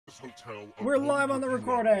We're live on the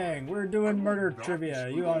recording. We're doing murder trivia.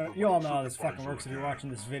 You all know how this fucking works if you're watching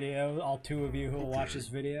this video. All two of you who will watch this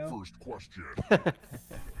video.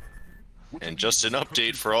 And just an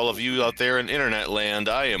update for all of you out there in internet land,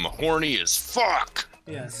 I am horny as fuck!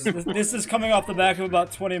 Yes, this is coming off the back of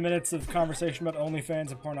about 20 minutes of conversation about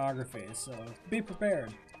OnlyFans and pornography, so be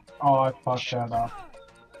prepared. Oh, I fucked that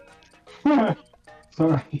up.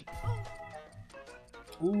 Sorry.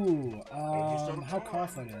 Ooh, how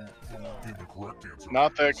confident am I?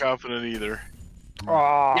 Not that confident either.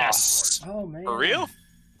 Oh, Yes! Oh, man. for real?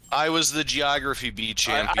 I was the Geography B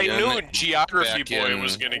champion. I knew Geography back Boy in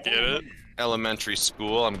was gonna get it. Elementary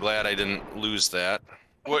school. I'm glad I didn't lose that.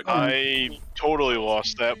 What? I totally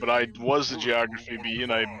lost that, but I was the Geography B,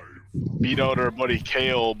 and I beat out our buddy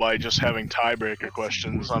Kale by just having tiebreaker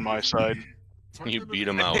questions on my side. You beat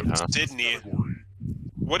him out, huh? Didn't he?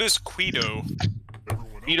 What is Quito?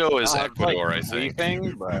 Quito is It's Ecuador, like I think.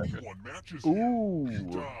 Thing, but...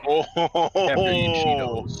 Ooh. Oh, After you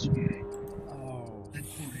Cheetos. Oh,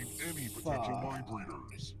 fuck.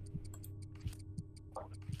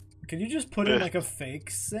 Can you just put in like a fake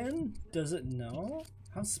sin? Does it know?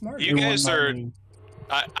 How smart You are guys are. Me.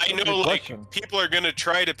 I know, Good like, question. people are gonna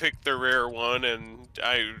try to pick the rare one, and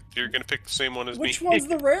you're gonna pick the same one as Which me. one's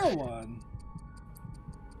the rare one?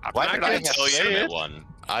 Why I'm did not I gonna have to tell you say it. that one?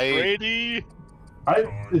 I Brady.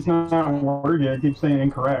 It's not word yet. I keep saying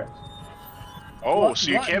incorrect. Oh, so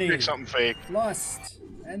you can't Gluttony. pick something fake. Lust.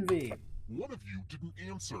 Envy. One of you didn't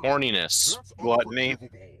answer. horniness. Gluttony.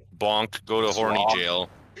 Bonk, go to horny Sloth. jail.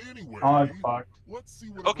 Anyway, Oh, I fucked. let's see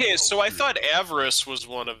what Okay, everyone so I else thought did. avarice was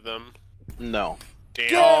one of them. No. Damn.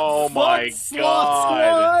 Get Oh my fucked, Sloth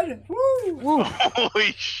God. Squad! Woo!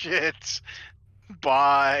 Holy shit.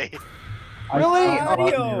 Bye. Really?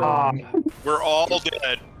 Audio. We're all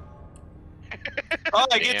dead. Oh,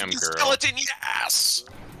 I get Damn, the girl. skeleton, yes!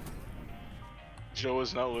 Joe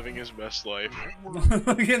is not living his best life.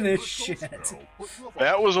 Look at this shit.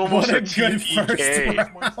 That was almost What a a good first TPK.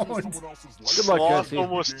 round. Good luck, Sloth Jesse.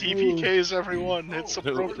 almost TPKs everyone. It's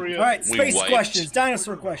appropriate. Alright, We space wiped. questions,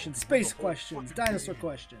 dinosaur questions, space questions, dinosaur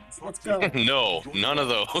questions. Let's go. No, none of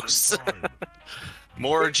those.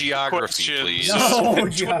 More geography, Questions. please. No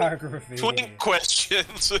geography. Twink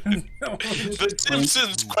questions. The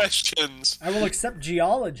Simpsons questions. I will accept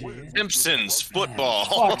geology. Simpsons football.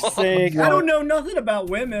 Fuck's sake. I don't know nothing about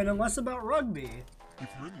women unless about rugby. If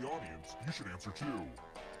you're in the audience, you should answer too.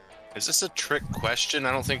 Is this a trick question?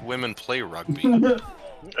 I don't think women play rugby.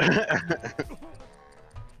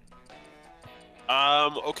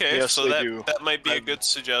 Okay, Yes, so they do. that might be a good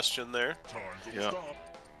suggestion there. Time's Yeah. stop.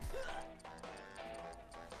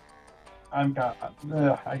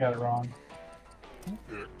 I got it wrong.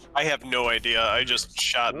 Picked. I have no idea. I just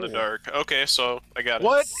shot in the dark. Okay, so I got it.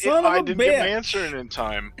 What Son if of I a didn't get an bitch. answer in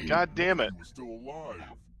time? God damn it. Who's still alive?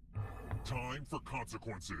 Time for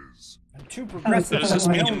consequences. I'm too progressive Does for this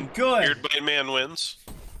my mean own good. Weird Bite Man wins?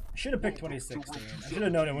 I should have picked 2016. I should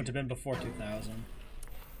have known it wouldn't have been before 2000.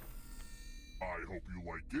 I hope you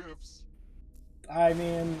like gifts. I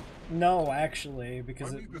mean, no, actually,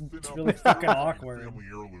 because I need to thin it's out really the fucking family awkward.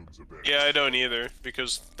 heirlooms a bit. Yeah, I don't either,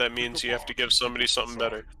 because that means you have to give somebody something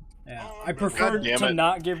better. Yeah, I prefer God damn to it.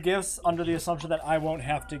 not give gifts under the assumption that I won't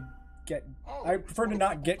have to get. I prefer to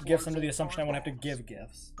not get gifts under the assumption I won't have to give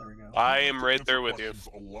gifts. There we go. I am right there with you.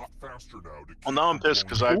 A lot faster now to Well, now I'm pissed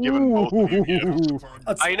because I've given both of you gifts.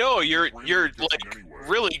 I know you're like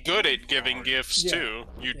really good at giving gifts Yeah. too.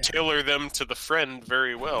 You Yeah. tailor them to the friend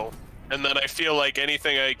very well. And then I feel like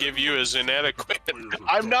anything I give you is inadequate.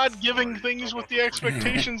 I'm not giving things with the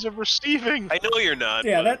expectations of receiving. I know you're not.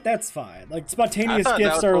 Yeah, but that's fine. Like spontaneous I thought gifts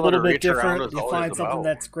that was are a what little a bit reach around different. was You always find something about.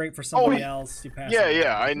 that's great for somebody yeah. else. You pass. Yeah, it on.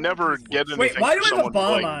 yeah, I never get anything Wait, why do for we have a someone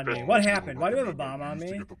bomb playing on me? Christmas. What happened? Why do we have a bomb on to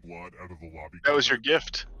me? get the blood out of the lobby. That was your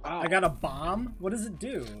gift. I got a bomb? What does it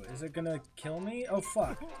do? Is it gonna kill me? Oh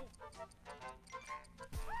fuck.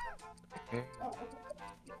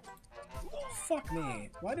 Fuck me.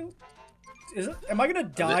 Why do... Is it... Am I gonna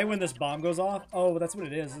die when this bomb goes off? Oh, that's what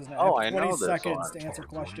it is, isn't it? Oh, I I have know 20 this seconds one. to answer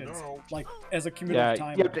questions. Like, as a Yeah, cumulative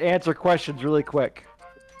timer. you have to answer questions really quick.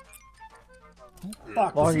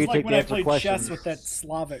 Fuck, Longer this you is like take when to I answer played questions. chess with that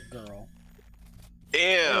Slavic girl.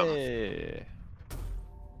 Damn. Hey.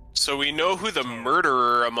 So we know who the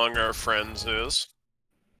murderer among our friends is.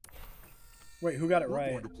 Wait, who got it We're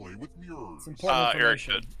right? going to play with mirrors. It's important Eric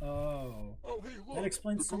information. did. Oh. Oh, hey, look. That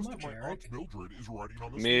explains the so ghost much, of my Eric. Aunt Mildred is writing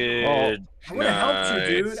on this Mid. I would have helped you,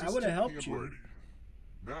 dude. mirror. I would have helped you. Handwriting.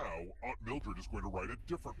 Now, Aunt Mildred is going to write a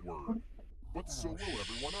different word. But so will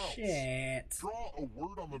everyone else. Shit. Draw a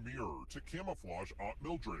word on the mirror to camouflage Aunt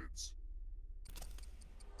Mildred's.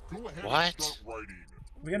 Go ahead What? and start writing.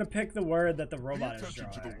 We gotta pick the word that the Pay robot is attention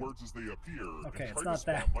to the drawing. words as they appear. and Okay, it's try to not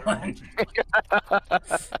spot that my one.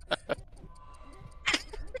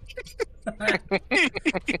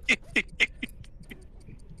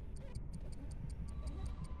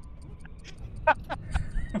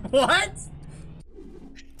 What?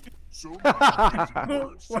 So many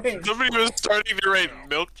words. Wait. Somebody was starting to write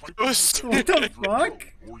milk toast. What the fuck?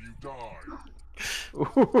 Or you die.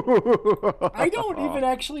 I don't even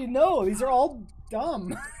actually know. These are all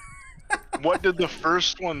dumb. What did the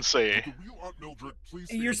first one The say? real Aunt Mildred,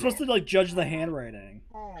 please You're stand supposed to up. like judge the handwriting.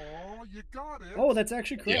 Aw, you got it. Oh, that's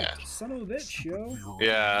actually correct. Yeah. Son of a bitch, yo.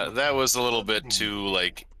 Yeah, that was a little bit too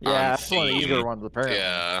like Yeah, on that's one of the theme. easier ones apparently.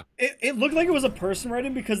 Yeah. It looked like it was a person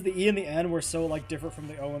writing because the E and the N were so like different from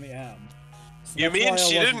the O and the M. So You that's why mean I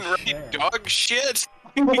she wasn't didn't write sure. dog shit?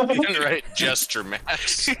 And right, gesture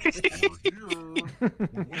max. We're here. When one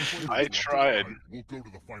player I is tried. left behind, we'll go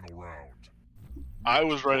to the final round. I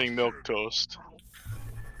was writing milk toast.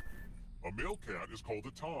 A male cat is called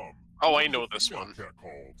a tom. Oh, What I is know a this female one. Cat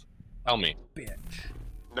called? Tell me. Bitch.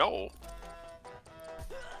 No.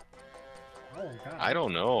 Oh god. I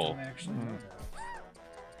don't I know. don't actually know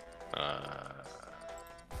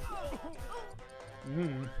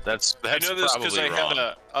That's I know this because I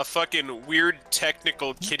had a fucking weird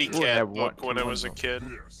technical kitty You wouldn't cat have one- book when I was a kid.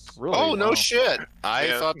 This. Really? Oh no Wow. shit! I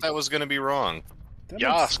Yeah. thought that was gonna be wrong. that.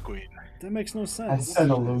 Yas, queen. That makes no I sense. said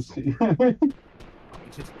a Lucy.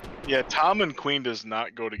 Yeah, Tom and Queen does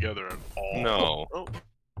not go together at all. No.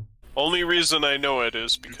 Only reason I know it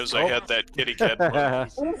is because I had that kitty cat book.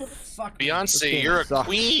 Oh, fuck me. Beyonce, game you're a sucks.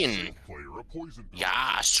 queen. Player a poison.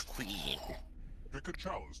 Yes, queen. Pick a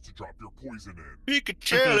chalice to drop your poison in. Pick a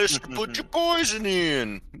chalice to put your poison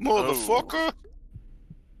in, motherfucker.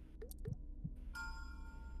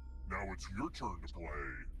 Now it's your turn to play.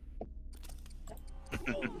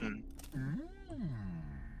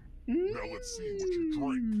 Now let's see what you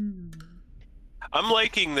drink. I'm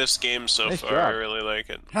liking this game so Nice far. I job. really like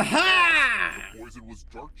it. Ha ha! The poison was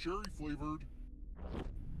dark cherry flavored.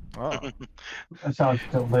 Oh. That sounds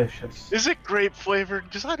delicious. Is it grape flavored?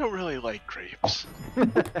 Because I don't really like grapes.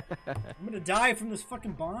 I'm gonna die from this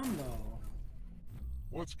fucking bomb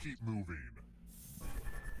though. Let's keep moving.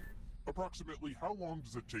 Approximately how long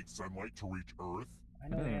does it take sunlight to reach Earth? I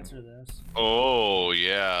know the answer to this. Oh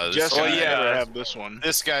yeah. This Jesse, guy, you better have this one.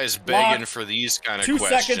 This guy's begging Lock. for these kind of 2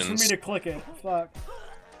 questions. seconds for me to click it. Fuck.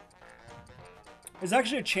 There's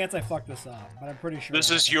actually a chance I fucked this up, but I'm pretty sure.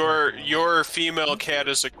 This I is haven't. your female cat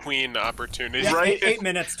as a queen opportunity. Yeah, Right? 8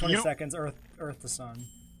 minutes, 20 You- seconds. Earth to sun.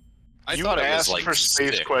 I You thought it was asked like for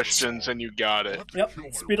space 6. questions and you got it. Let's Yep. kill my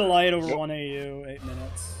Speed of rabbit. light over 1 AU. 8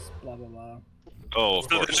 minutes. Blah blah blah. Oh, of So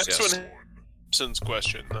the course, next yes. one- Simpsons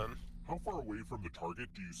question then. How far away from the target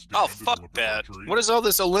do you stand? Oh, in fuck Olympic that. archery? What is all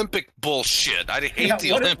this Olympic bullshit? I hate Yeah,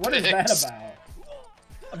 the what is, Olympics. what is that about?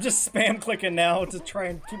 I'm just spam clicking now to try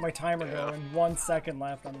and keep my timer going. 1 second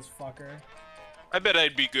left on this fucker. I bet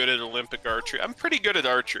I'd be good at Olympic archery. I'm pretty good at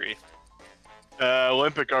archery.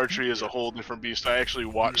 Olympic archery is a whole different beast. I actually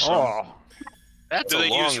watched some. Oh. That's Do a they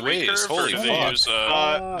long use ways. recurve or Holy do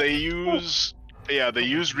fuck. they use They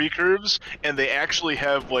use recurves, and they actually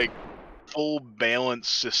have like full balance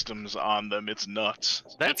systems on them. It's nuts.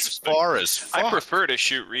 That's Interesting. far as fuck. I prefer to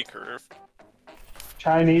shoot recurve.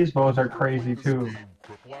 Chinese bows are crazy This too. game,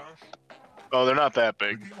 Quiplash, Oh, they're not that the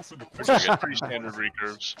big. game will send a They're picture just pretty standard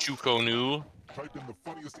recurves. Chuko Nu. Type in the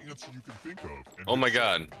funniest answer you can think of. and Oh hit my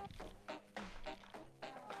send. god.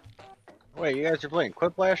 Wait, you guys are playing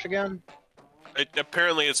Quiplash again?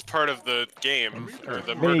 Apparently, it's part of the game or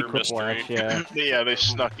the Mini murder mystery. Quiplash, yeah. Yeah, they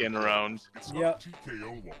snuck in around. It's Yep. not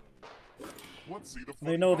TKO level. Let's see the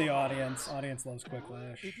They know the audience. Audience loves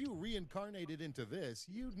Quicklash. If you reincarnated into this,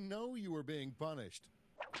 you'd know you were being punished.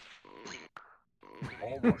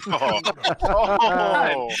 All right.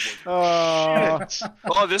 Oh, Oh. shit.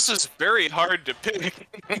 Oh, this is very hard to pick.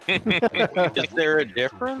 Is there a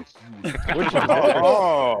difference?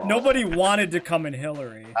 Oh. Nobody wanted to come in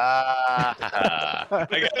Hillary. Ah. I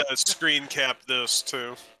gotta screen cap this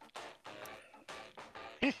too.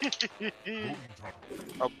 Voting time.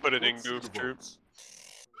 I'll put it in Let's see the Goof Troop. votes.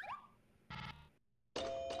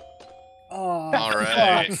 Oh, All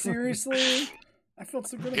right. fuck, seriously? I felt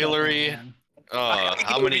so good about Hillary. that one.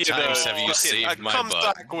 How many times have you saved my butt?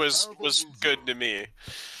 Comstock was good to me.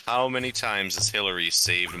 How many times has Hillary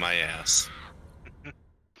saved my ass?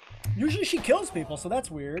 Usually she kills people, so that's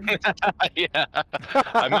weird. Yeah.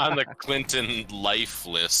 I'm on the Clinton life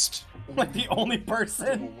list. Like the only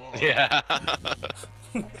person. Yeah.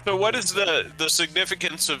 So what is the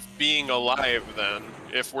significance of being alive then?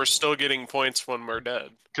 If we're still getting points when we're dead?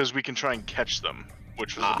 Because we can try and catch them.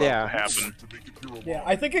 which was about Yeah. to happen. Yeah,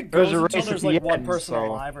 I think it There's goes a until race there's at like the one end, person so-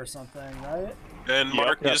 alive or something, right? And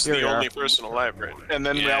Mark Yep, is here the we are. only person alive right now. And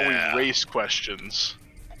then now Yeah. we race questions.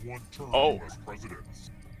 One term Oh. as presidents.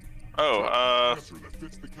 Oh, Answer that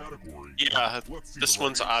fits the category. yeah, Let's see this the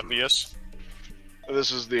one's right answer. obvious.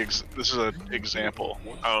 This is an example.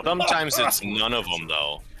 Oh, Sometimes it's none of them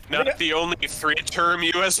though. not the only three-term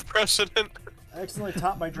U.S. president. I accidentally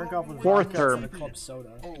topped my drink off with Fourth vodka term. instead of club soda.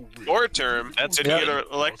 Oh, wait. Four-term. That's Did good. he get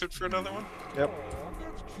elected for another one? Yep.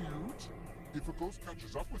 That's cute. If a ghost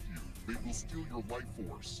catches up with you, they will steal your life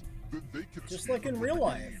force. Then they can Just escape like in from real the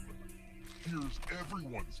life. game. Here's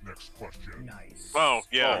everyone's next question. Nice. Oh,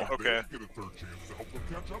 yeah, They okay. get a third chance to help them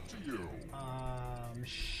catch up to you.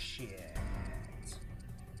 Shit.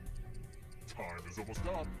 Time is almost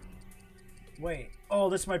up. Wait. Oh,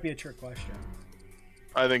 this might be a trick question.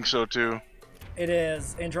 I think so too. It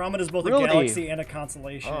is. Andromeda's both Really? a galaxy and a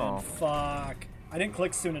constellation. Oh. Fuck. I didn't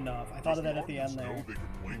click soon enough. I thought of that at the end there. Know they can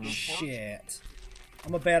play this part. Shit.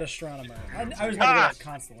 I'm a bad astronomer. I was gonna go with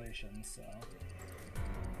constellations, so.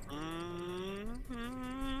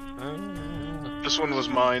 This one was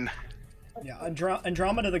mine. Yeah,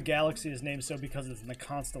 Andromeda the galaxy is named so because it's in the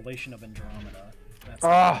constellation of Andromeda. That's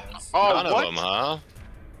Ah. what it is. Oh, None what? of them, huh?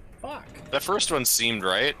 Fuck. The first one seemed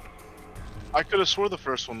right. I could have swore the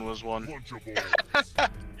first one was one. Bunch of balls.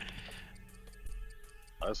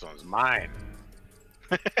 This one's mine.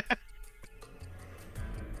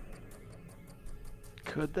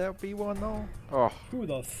 Could that be one though? Oh, Who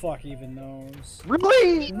the fuck even knows?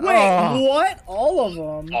 really? Wait, Oh. what? All of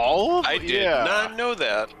them? All of I them? did Yeah. not know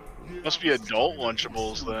that. Must be adult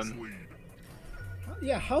Lunchables then.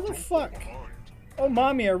 Yeah, how the fuck? Oh,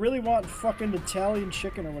 mommy, I really want fucking Italian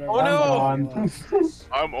chicken or whatever. Oh, no. Oh,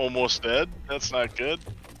 I'm almost dead. That's not good.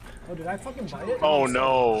 oh, did I fucking bite it? Oh,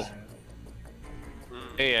 no.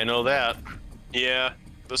 Hey, I know that. Yeah,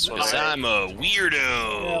 this one. 'Cause I'm a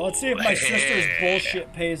weirdo. Yeah, let's see if my sister's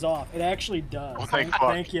bullshit pays off. It actually does. Oh, thank fuck.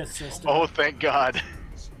 Thank you, sister. Oh, thank God.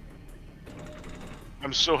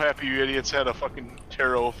 I'm so happy you idiots had a fucking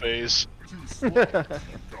tarot phase. Too slow. Gotta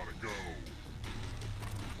go.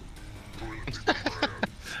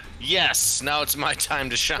 Yes, now it's my time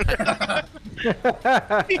to shine. I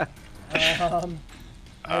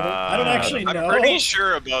don't actually know. I'm pretty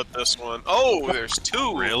sure about this one. Oh, there's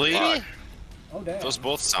two. Really? Fuck. Oh, damn. Those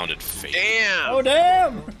both sounded fake. Damn. Oh,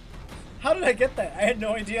 damn! How did I get that? I had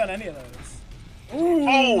no idea on any of those. Ooh.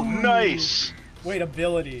 Oh, nice. Wait,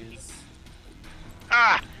 abilities.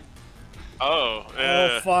 Ah, Oh,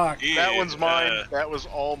 Oh, fuck. yeah. that one's mine. That was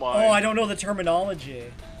all mine. Oh, I don't know the terminology.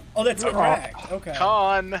 Oh, that's correct. Okay.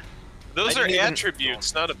 Con. Those I are didn't even-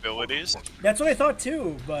 attributes, not abilities. That's what I thought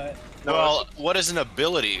too, but Well, what is an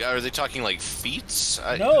ability? Are they talking like feats?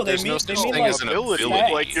 No, they there's no mean- such they mean thing like as an ability,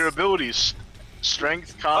 ability. like your abilities.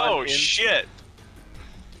 Strength, con. Oh, in- shit.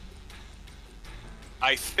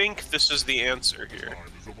 I think this is the answer here. Time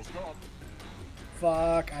is almost up.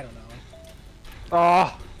 fuck, I don't know.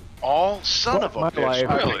 Oh, All son of a My bitch.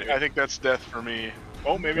 life. I think that's death for me.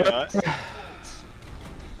 Oh, maybe not.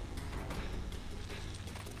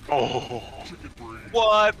 Oh, Chicken brain.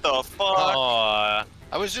 What the fuck? Oh,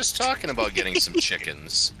 I was just talking about getting some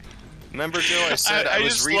chickens. Remember, Joe? I said I,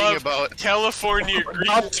 was just reading love about. California green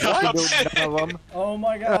none tops. of them. Oh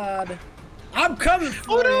my god. I'm coming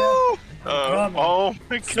for you! Oh, Coming. oh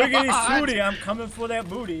my Swiggity God. snooty, I'm coming for that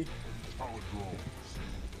booty.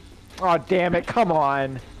 Palindromes. Oh, damn it! Come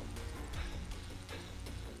on.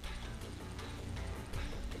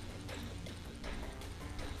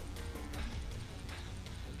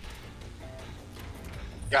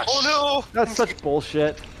 Yes. oh That's such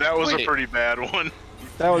bullshit. That was Wait. a pretty bad one.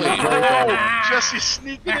 That was a very bad one. Jesse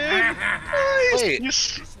sneaking in. Nice. Wait. You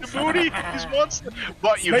the booty. He's once.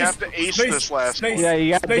 But you have to ace this last one. Yeah,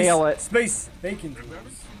 you gotta nail it. Space, baking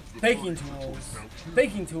tools. Baking tools.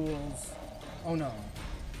 Baking tools. Oh no.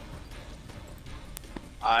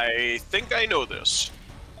 I think I know this.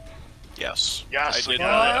 Yes. Yes, I did I know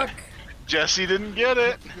got that. Fuck. Jesse didn't get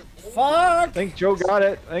it. Fuck. I think Joe got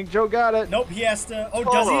it. I think Joe got it. Nope, he has to. Oh,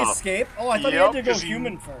 does he Hold up. escape? Oh, I thought Yep, he had to go 'cause he-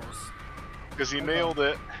 human first. Because he nailed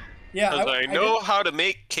it. Yeah, Because I know how to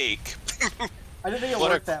make cake. I didn't think it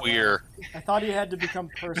What a worked that queer. way. I thought he had to become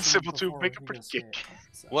person. Simple to before make a he could pretty escape. cake.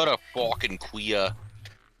 So. What a fucking queer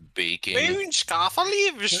baking. Moon scarf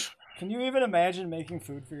leaves. Can you even imagine making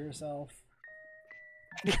food for yourself?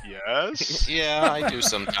 Yes. Yeah, I do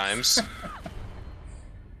sometimes.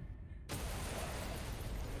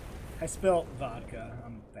 I spilled vodka.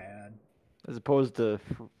 I'm bad. As opposed to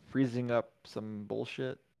freezing up some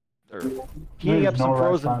bullshit. or heating up There's some no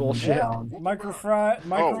frozen restaurant in bullshit. town.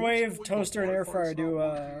 Microwave, toaster, and air fryer do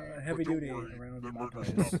heavy duty around my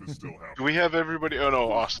place. Do we have everybody? Oh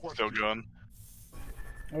no, Austin's still gone.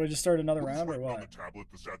 Oh, we just started another round or what? Tablet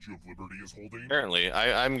the Statue of Liberty is holding. Apparently,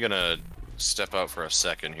 I'm gonna step out for a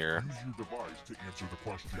second here. Use your device to answer the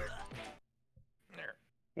question.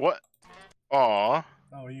 What? Aw.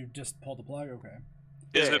 Oh, you just pulled the plug? Okay.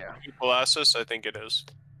 Is it Colossus? I think it is.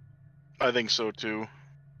 I think so too.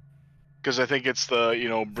 Because I think it's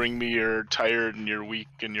the, bring me you're tired and you're weak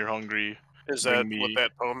and you're hungry. Is that what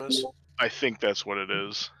that poem is? I think that's what it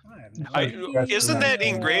is. Isn't that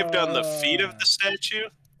engraved on the feet of the statue?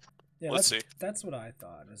 Yeah, Let's see. That's what I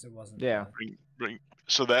thought. Is it wasn't? Yeah.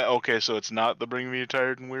 So it's not the bring me you're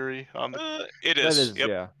tired and weary on the. It is. That is, yep.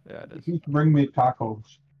 yeah, it is. You can bring me tacos.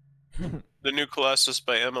 The New Colossus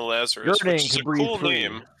by Emma Lazarus, Your name which is a can breathe cool free.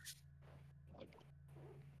 name.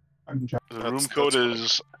 The room code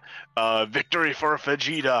is victory for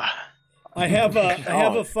Vegeta. I have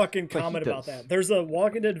a fucking Fajitas. comment about that. There's a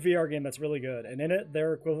Walking Dead VR game that's really good, and in it,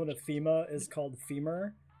 their equivalent of FEMA is called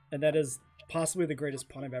Femur, and that is possibly the greatest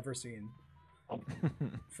pun I've ever seen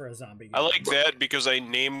for a zombie game. I like that because I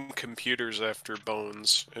name computers after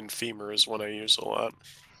bones, and femur is one I use a lot.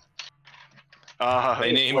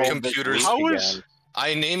 I name computers. How is?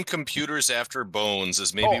 I name computers after bones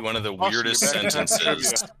is maybe one of the weirdest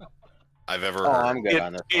sentences I've ever heard. I'm good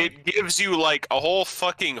on this. It gives you like a whole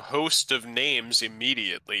fucking host of names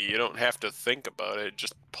immediately. You don't have to think about it.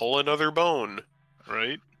 Just pull another bone.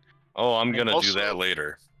 Right? Oh, I'm gonna Also- do that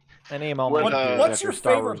later. I name all my computers What's after your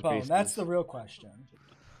Star favorite Wars bone? bases. That's the real question.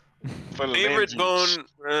 Favorite bone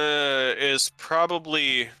is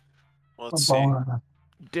probably, let's see.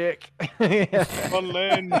 Dick.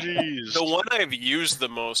 Phalanges. The one I've used the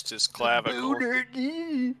most is clavicle.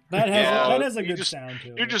 That has a you good just- sound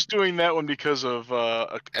to it. You're just doing that one because of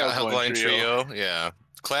Alkaline Trio, yeah.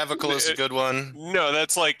 Clavicle is a good one. No,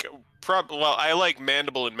 that's like well, I like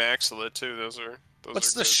mandible and maxilla too. Those are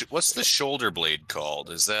What's the shoulder blade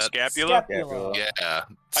called? Is that scapula? Yeah,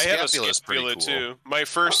 I have a Scapula's pretty scapula cool. too. My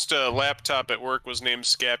first laptop at work was named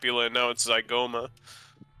Scapula, and now it's Zygoma.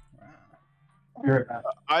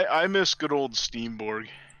 I miss good old Steamborg.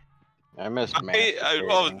 I miss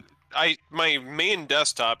my main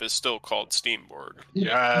desktop is still called Steamborg.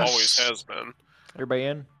 Yes. Always has been. Everybody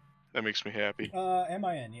in? That makes me happy. Am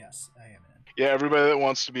I in? Yes, I am in. Yeah, everybody that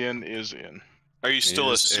wants to be in is in. Are you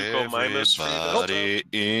still a Suko Mimus? Everybody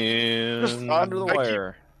in. Just under the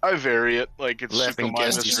wire. I vary it, like it's Laughing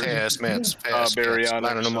guests, ass mats, fast Barry cats, on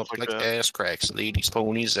lining it, them stuff up like like that. ass cracks, ladies,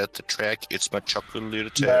 ponies at the track. It's my chocolate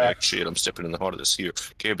attack. Shit, I'm stepping in the heart of this here.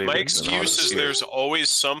 Okay, baby, My I'm in the heart of excuse this is here. there's always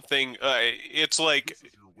something. It's like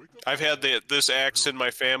I've had this axe in my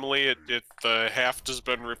family. The haft has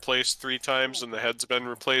been replaced 3 times and the head's been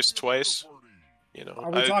replaced twice. You know, Are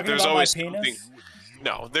we talking there's about my always penis? something.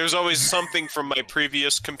 No, there's always something from my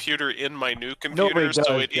previous computer in my new Nobody computer, so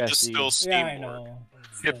does, it is Jesse. still Steamborg. Yeah, I know.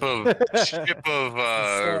 Ship of story of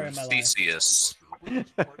my life. Theseus.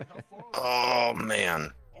 Oh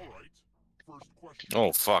man.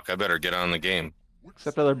 Oh fuck! I better get on the game.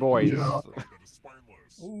 Except other boys. Oh,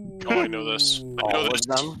 I know this. I know this.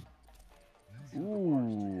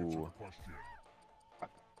 Ooh.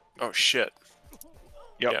 Oh shit.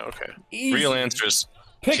 Yep. Yeah. Okay. Easy. Real answers.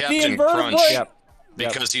 Pick the Captain invertebrate. Crunch. Yep.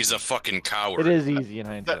 Because he's a fucking coward. It is easy in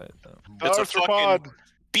hindsight. Though. It's a Arthropod. fucking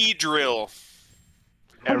bee drill.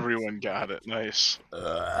 Everyone got it. Nice.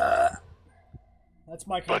 That's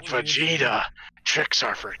my But contribution. Vegeta, tricks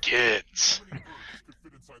are for kids.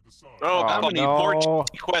 Oh, how many more no.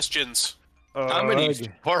 questions? How many Ugh.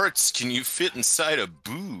 parts can you fit inside a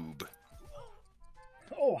boob?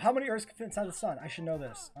 Oh, how many Earths can fit inside the sun? I should know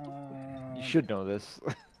this. You should know this.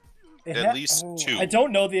 At least 2. I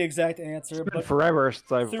don't know the exact answer, It's been but forever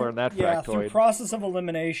since I've through, learned that yeah, through factoid. process of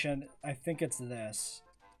elimination, I think it's this.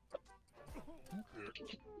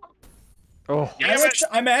 Oh,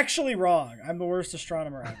 I'm actually wrong. I'm the worst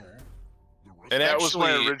astronomer ever. And That was my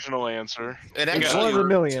actually, original answer. and it's one of the actually,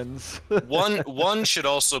 millions. one should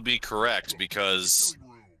also be correct because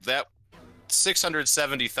that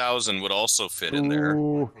 670,000 would also fit in there,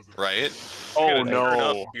 Ooh. right? Oh Beard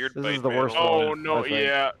no. Beard This bite is the worst battle. one. Oh no, I think.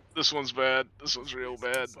 yeah. This one's bad. This one's real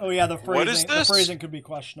bad. Oh yeah, the phrasing. What is this? The phrasing could be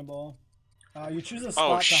questionable. You choose a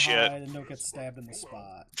spot to shit. hide and don't get stabbed in the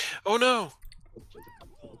spot. Oh no.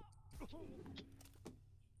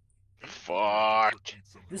 Fuck.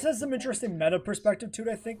 This has some interesting meta perspective to it,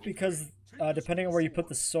 I think, because depending on where you put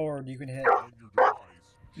the sword, you can hit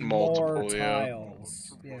more Multiple, yeah.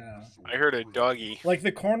 tiles. Yeah. I heard a doggy. Like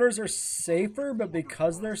the corners are safer, but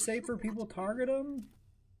because they're safer, people target them.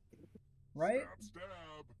 Right?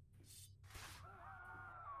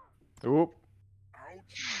 Oop.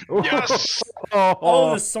 Yes!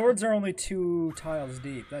 Oh, the swords are only 2 tiles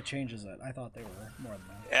deep. That changes it. I thought they were more than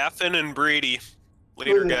that. Athen and Brady.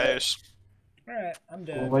 Later, guys. Alright, I'm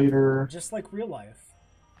dead. Later. Just like real life.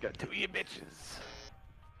 Got 2 of you bitches.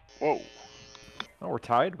 Whoa. Oh, we're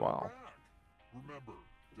tied? Wow. Remember,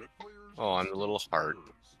 dead players Oh, I'm the little heart.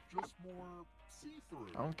 just more see-through.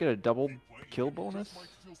 I don't get a double kill bonus? Just might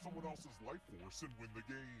steal someone else's life force and win the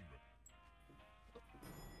game.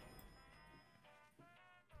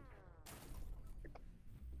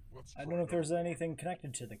 I don't know if there's anything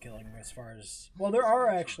connected to the killing as far as... Well, there are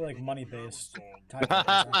actually like money-based type of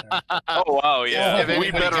things, aren't there? Oh wow, yeah. Oh, If We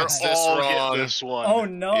anybody better gets this all wrong, get this one. Oh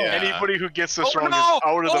no! Yeah. Anybody who gets this Oh wrong no! is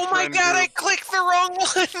out of the Oh my friend god, I group. clicked the wrong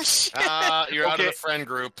one! Shit. you're out of Okay. the friend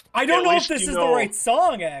group. I don't At know if least this you is know. the right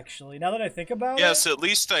song, actually, now that I think about Yes, it. at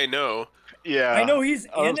least I know. Yeah. I know he's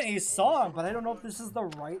I in was- a song, but I don't know if this is the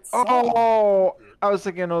right song. Oh, I was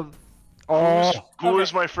thinking of. Oh, Who Okay.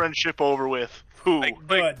 is my friendship over with? Who?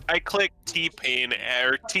 Good. I clicked T-Pain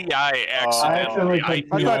or T-I I accidentally. accidentally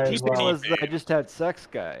clicked I T.I. thought as T-Pain well. was the I just had sex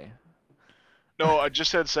guy. No, I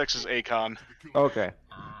just had sex as Akon. Okay.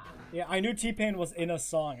 Yeah, I knew T-Pain was in a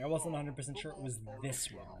song. I wasn't 100% sure it was this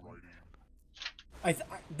one.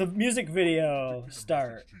 The music video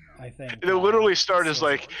start, I think. It literally start as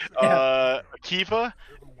like Akiva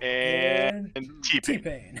and T-Pain.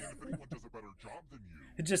 T-Pain.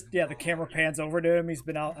 It just, yeah, the camera pans over to him. He's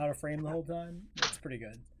been out of frame the whole time. It's pretty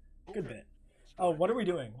good. Good bit. Oh, what are we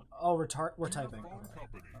doing? Oh, we're typing.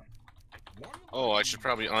 Oh, I should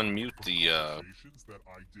probably unmute the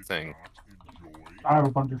thing. I have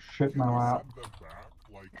a bunch of shit in my lap.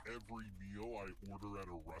 Like every meal I order at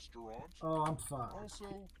a restaurant. Oh, I'm fine. Also,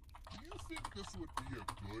 do you think this would be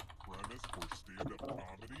a good premise for stand-up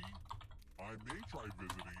comedy? I may try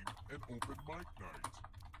visiting an open mic night.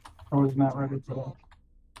 I was not ready for that.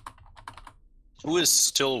 Who is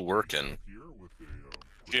still working? Here with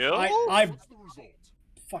a, Jill? I what's the result?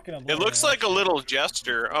 fucking. It looks like a little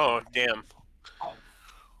jester. Oh, damn.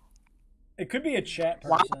 It could be a chat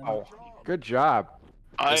person. Wow. Good job.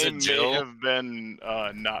 Is I it may Jill? have been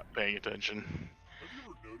not paying attention.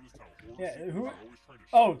 Yeah, who?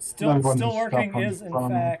 Oh, still Everyone just working stuff on is in phone.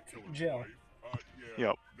 fact Jill.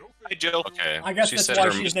 Yep. Hi, Jill. Okay. I guess she that's said why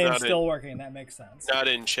her, she's not named in- still working. That makes sense. Not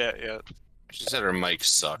in chat yet. she said her mic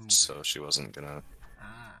sucked, so she wasn't gonna.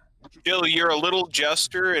 Ah. Jill, you're a little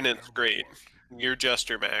jester, and it's great. You're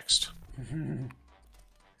jester maxed.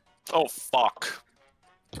 Oh, fuck.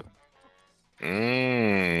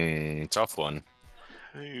 Tough one.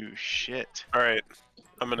 Oh shit. Alright.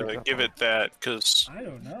 I'm gonna give it that, because I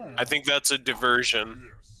don't know. I think that's a diversion.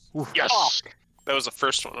 Yes. That was the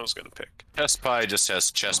first one I was gonna pick. Chest pie just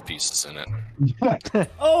has chess pieces in it.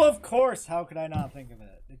 Oh, of course. How could I not think of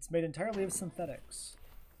it? It's made entirely of synthetics.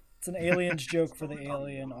 It's an aliens joke for the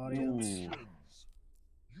alien audience. You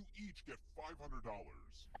each get $500.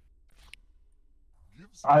 Give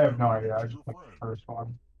I have no idea. I to just your picked the friend. first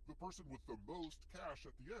one. The person with the most cash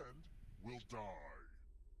at the end will die.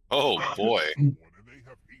 Oh boy. And they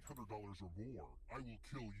have $800 or more. I will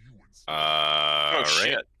kill you instead. Oh, Right.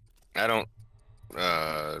 shit. I don't.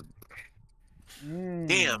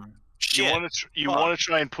 Damn. Shit. You want to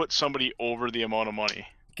try and put somebody over the amount of money,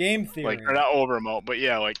 Game theory. like or not over amount, but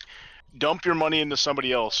yeah, like dump your money into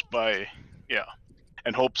somebody else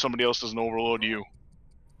and hope somebody else doesn't overload you.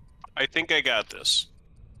 I think I got this.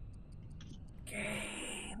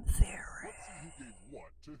 Game theory. Who gave what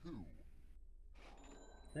to who?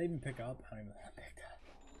 Did I even pick up? I don't even pick up.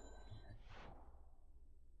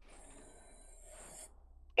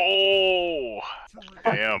 Oh,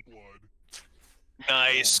 damn!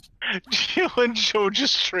 Nice. Jill and Joe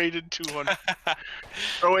just traded 200.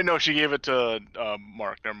 Oh wait, no, she gave it to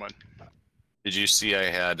Mark. Never mind. Did you see I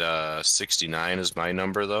had 69 as my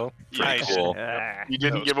number though? Pretty Nice. cool. You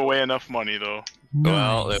didn't give away enough money though.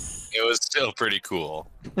 Well, it was still pretty cool.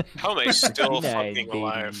 How am I still Nice, fucking baby.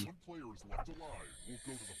 alive? One player is left alive. We'll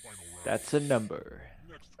go to the final round. That's a number.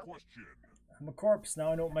 Next question. I'm a corpse.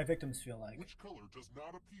 Now I know what my victims feel like. Which color does not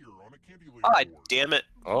appear on a candy Ah, label board? damn it.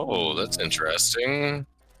 Oh, that's interesting.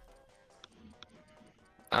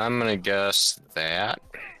 I'm gonna guess that.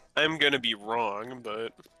 I'm gonna be wrong,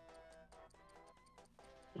 but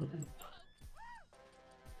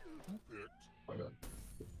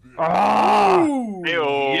Ah!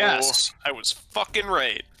 Ayo. yes, I was fucking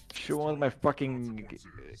right. Show one of my fucking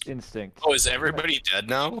instinct. Oh, is everybody dead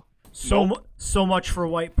now? So much for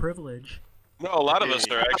white privilege. No, a lot of us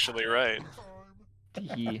are actually right.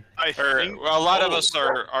 Tee-hee. I Or think well, a lot of us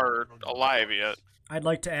are alive yet. I'd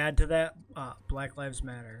like to add to that, Black Lives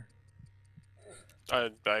Matter. I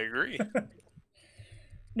agree.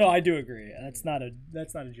 No, I do agree. That's not a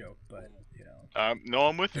joke, but you know. No,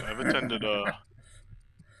 I'm with you. I've attended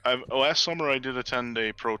last summer I did attend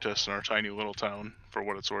a protest in our tiny little town. For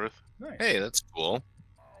what it's worth. Nice. Hey, that's cool.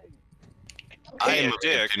 I am of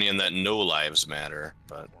the opinion that no lives matter,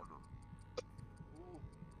 but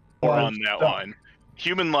Or on that line,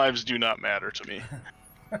 human lives do not matter to me.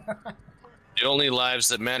 the only lives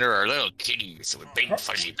that matter are little kitties with big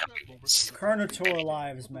fuzzy puppies. Carnotaur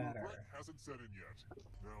lives matter.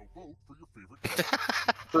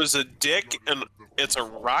 There's a dick, and it's a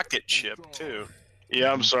rocket ship too.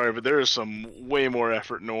 Yeah, I'm sorry, but there is some way more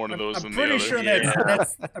effort in one of those than the other.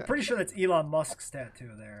 I'm pretty sure that's Elon Musk's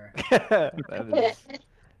tattoo there.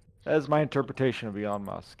 that is my interpretation of Elon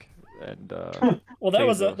Musk. And well, that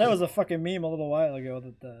was a fucking meme a little while ago.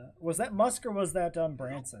 That was that Musk or was that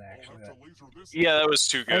Branson actually? Yeah, that was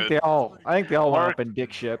too good. I think they all went up in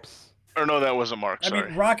dick ships. Or no, that wasn't Mark. Sorry. I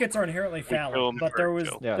mean, rockets are inherently phallic, but there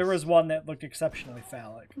was one that looked exceptionally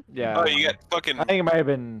phallic. Yeah. Oh, you got fucking. I think it might have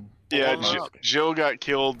been. Yeah, Jill got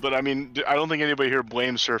killed, but I mean, I don't think anybody here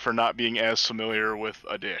blames her for not being as familiar with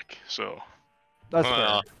a dick. So. That's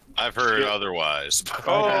fair. I've heard otherwise.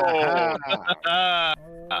 Oh.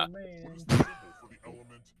 Man.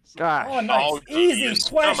 Gosh. Oh, nice. Easy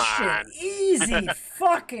question. Easy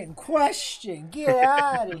fucking question. Get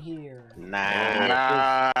out of here.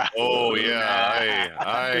 Nah. Oh, yeah.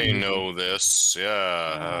 I know this.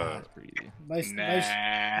 Yeah.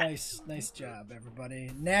 Nice job,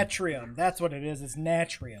 everybody. Natrium. That's what it is. It's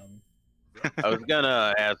natrium. I was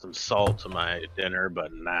gonna add some salt to my dinner,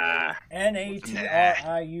 but nah.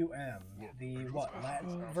 Natrium. The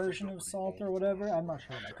Latin version of salt or whatever? I'm not sure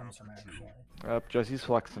where that comes from actually. Jesse's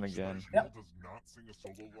flexing again. Yep.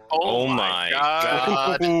 Oh my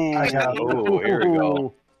god. Oh, here we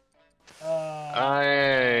go.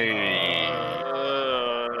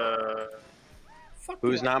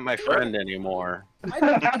 Who's not my friend anymore?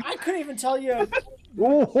 I couldn't even tell you.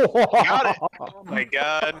 Got it. Oh my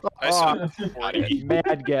god.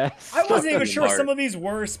 Mad guess. I wasn't even sure some of these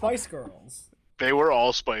were Spice Girls. They were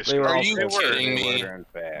all Spice Girls. Are you kidding me? In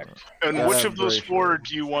fact. And which of those four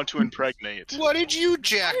do you want to impregnate? What did you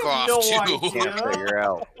jack off to? Figure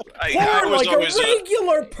out. I was like a always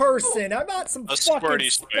regular person. I'm not some fucking sporty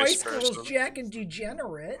Spice person. Girls jacking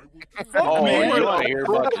degenerate. Fuck, Oh, man. you want to hear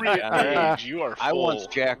about Age, you are full. I once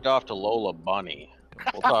jacked off to Lola Bunny.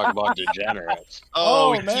 We'll talk about degenerates. Oh,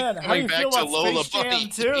 we keep man, how coming you back feel to about Lola Space Jam Bunny.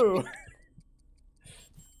 too?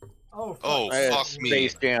 Oh, fuck. Oh, I had fuck me.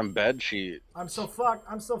 Space Jam bed sheet. I'm so fucked.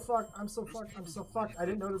 I'm so fucked. I'm so fucked. I'm so fucked. I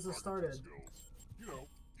didn't notice this started.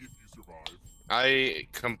 I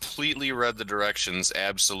completely read the directions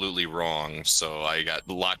absolutely wrong, so I got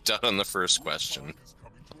locked out on the first question.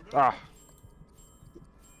 Ah.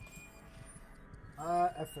 I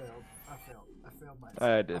failed. I failed myself.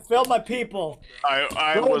 I did. I failed my people.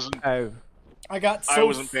 I wasn't. I got so I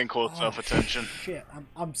wasn't paying close enough attention. Shit,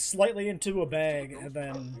 I'm slightly into a bag, and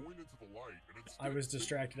then I was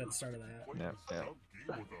distracted at the start of that. Yeah.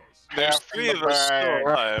 There's three of us still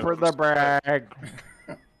alive. For the brag.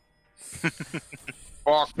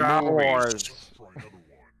 Fuck Star Wars.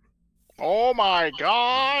 Oh my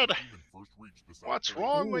god! What's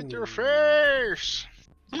wrong with your face?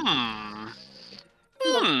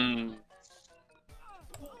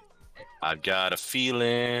 I've got a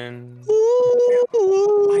feeling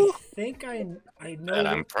I think I know. that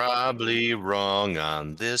I'm probably wrong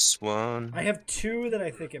on this one. I have two that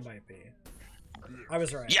I think it might be. I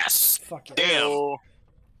was right. Yes! Fuck it. Damn!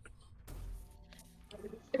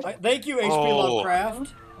 Thank you, HP Oh.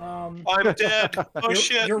 Lovecraft. I'm dead. Oh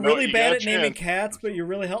shit. You're No, really you bad got at a naming chance. cats, but you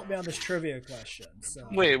really helped me on this trivia question. So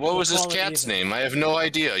Wait, what was this call it cat's even. name? I have no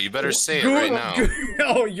idea. You better say it right now.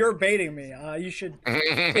 Oh, you're baiting me. You should.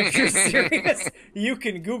 If you're serious, you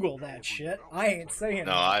can Google that shit. I ain't saying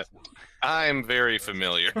No, it. I'm very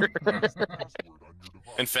familiar.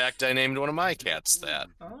 In fact, I named one of my cats that.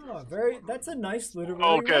 Oh, that's a nice literary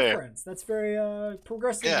Okay. reference. That's very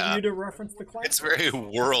progressive Yeah. of you to reference the class. It's very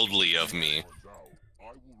worldly of me.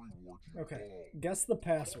 Okay, guess the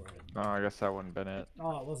password. Oh, I guess that wouldn't have been it.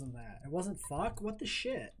 Oh, it wasn't that. It wasn't fuck? What the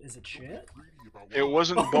shit? Is it shit? It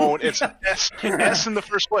wasn't bone. It's S. S in the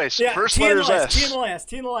first place. Yeah, First T in the letter's last, T in S. the last,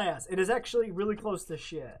 T in the last. It is actually really close to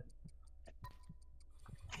shit.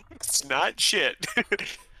 It's not shit.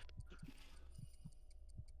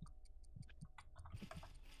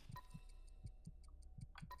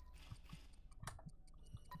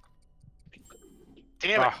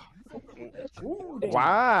 Damn it. Ooh, damn.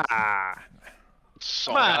 Wow.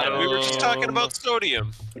 Come on, we were just talking about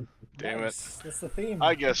sodium. Damn it. That's the theme.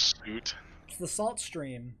 I guess suit. It's the salt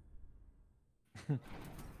stream.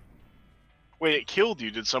 Wait, it killed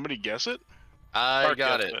you. Did somebody guess it? I Mark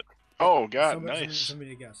got gets it. Oh god, Somebody, nice.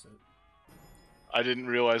 somebody guess it. I didn't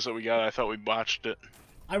realize that we got it. I thought we botched it.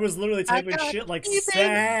 I was literally typing shit like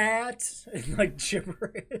sat and like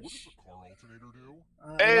gibberish. Car alternator do?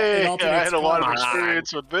 Hey, it I alternates had a lot of cars.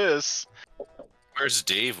 experience with this. Where's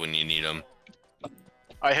Dave when you need him?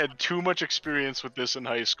 I had too much experience with this in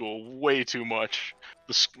high school. Way too much.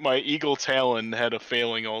 My Eagle Talon had a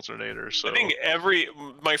failing alternator, so... I think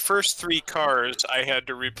my first 3 cars, I had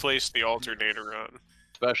to replace the alternator on.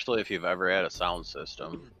 Especially if you've ever had a sound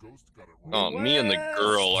system. The ghost got it wrong. Oh, me and the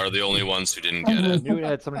girl are the only ones who didn't get I it. knew it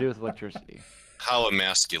had something to do with electricity. How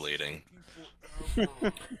emasculating. And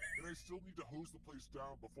I still need to hose the place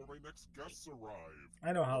down before my next guests arrive.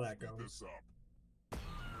 I know how that Speed goes. this up.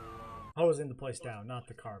 Hosing the place down, not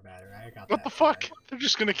the car battery. I got What that. the fuck? right. They're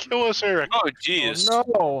just gonna kill us, Eric. Oh, jeez. Oh,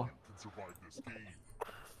 no! Can survive this game.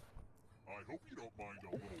 I hope you don't mind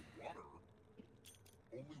a little water.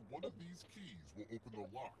 Only one of these keys will open the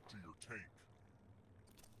lock to your tank.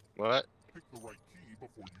 What? Pick the right key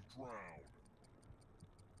before you drown.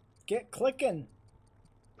 Get clicking.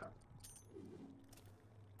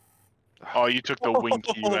 Oh, you took the wing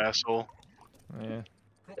key, you asshole. Yeah.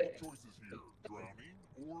 Couple choices here. Drowning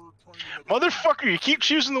or trying another Motherfucker, you keep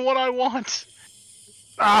choosing the one I want.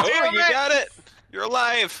 Oh, you got it! You're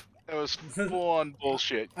alive! That was full-on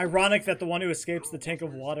bullshit. Ironic that the one who escapes the tank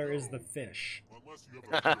of water is the fish. Unless you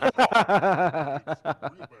have a real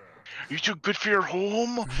bad. You too good for your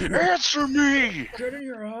home? Answer me! Get in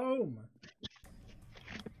your home.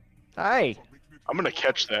 Hi! I'm gonna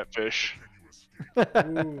catch that fish.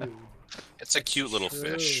 Ooh, It's a cute little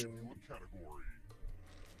fish. true.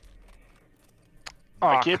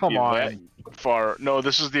 I Oh, can't come be on. that far. No,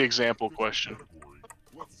 this is the example question.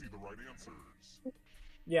 Let's see the right answers.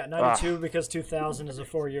 Yeah, 92 because 2000 is a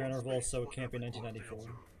 4-year interval, so it can't be 1994.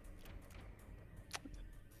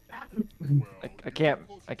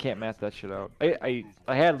 I can't math that shit out. I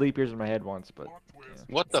had leap years in my head once, but yeah.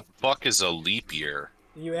 What the fuck is a leap year?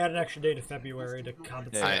 You add an extra day to February to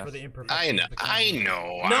compensate Yeah. for the imperfection. of the I calendar.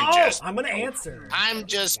 know. No, I'm gonna answer. I'm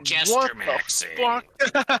just What gesture the maxing.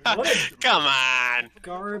 fuck? What a Come on!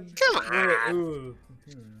 garb. Come on. Ooh.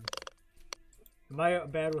 Am I a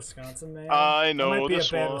bad Wisconsin man? I know I might be this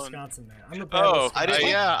a bad one. Wisconsin man. I'm a bad Oh,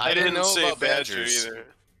 Wisconsin I didn't know say about Badger Badgers. either.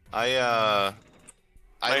 I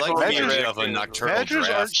My like homie the idea Rick of a is- nocturnal Badgers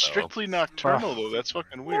draft, aren't though. strictly nocturnal, though. That's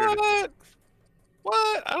fucking weird. What?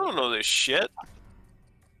 What? I don't know this shit.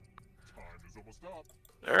 Time is almost up.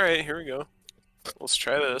 Alright, here we go. Let's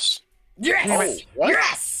try this. Yes! what?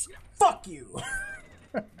 Yes! Fuck you!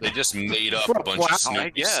 They just made up a bunch of I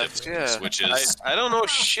Snoopy guess, siblings, yeah. which is... I don't know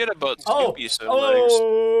shit about Oh! Snoopy siblings.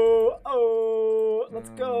 Oh! Let's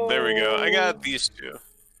go. There we go. I got these 2.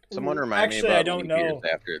 Someone remind Actually, me I about don't leap know. years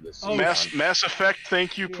after this. Oh, Mass Effect,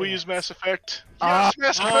 thank you, please, Yes. Mass Effect. Ah. Yes,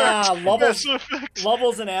 Mass Ah, Effect. Lovell's, Mass Effect.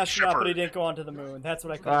 Lovell's an astronaut, but he Shepard. didn't go onto the moon. That's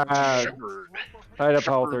what I call him. Shepard. I had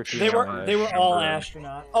Apollo 13. They on my were all Shepard.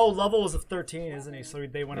 astronauts. Oh, Lovell was a 13, isn't he? So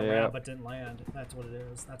they went Yeah. around but didn't land. That's what it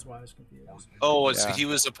is. That's why I was confused. Oh, Yeah. he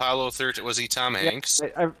was Apollo 13. Was he Tom Hanks?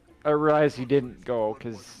 I realized he didn't go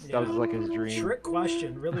because Yeah. that was like his dream. Trick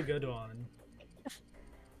question, really good one.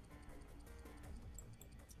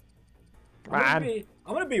 Come on.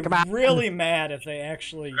 I'm gonna be Come on. really mad if they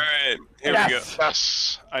actually. Alright, here Yes.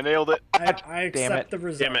 Yes, I nailed it. I Damn accept it.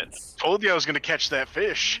 the Damn it. results. Told you I was gonna catch that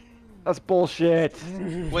fish. That's bullshit.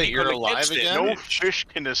 Wait, you're Gonna alive catch it. again? No fish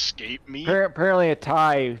can escape me. Apparently a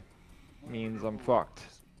tie means I'm fucked.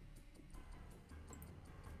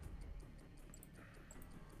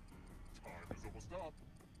 Time is almost up.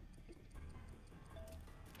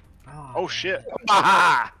 Oh shit,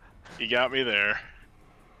 Ah! you got me there.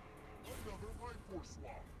 Another life force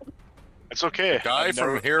swap. It's okay. Guy I've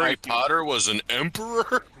never- from Harry I- Potter was an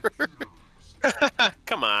emperor?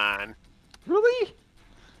 Come on. Really?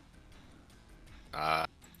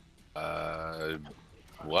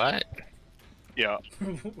 What? Yeah.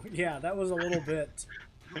 Yeah, that was a little bit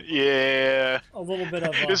Yeah. of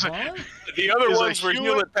Is it- huh? The other Is a ones were Hewlett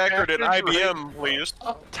Hewlett Packard and Packard IBM, please.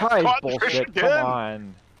 Tie Caught the fish bullshit. again. Come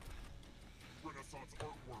on. Renaissance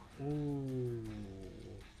artwork.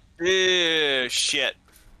 Ooh. Shit.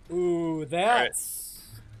 Ooh, that's.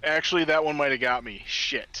 Actually, that one might have got me.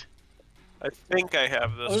 Shit. I think I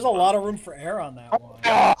have this. There's a lot of room for error on that one.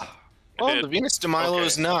 Oh, did. the Venus de Milo Okay.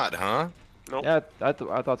 is not, huh? Nope. Yeah, I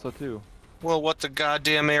thought so too. Well, what the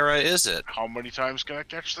goddamn era is it? How many times can I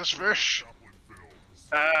catch this fish?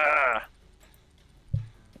 Ah.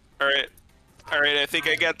 Alright. Alright, I think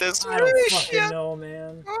I got this. I don't Ah, fucking shit. know,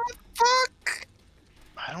 man. Fuck!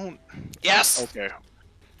 I don't. Yes! Okay.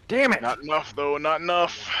 Damn it! Not enough, though. Not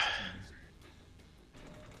enough.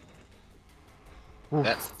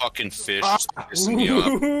 That fucking fish is pissing me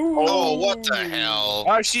off. Oh, what the hell?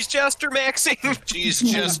 Oh, she's Jester Maxing. She's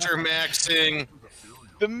Jester Maxing.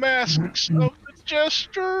 The masks of the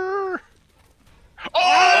Jester.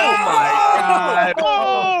 Oh my god!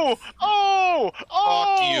 Oh! Oh!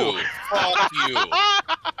 Oh! Fuck you.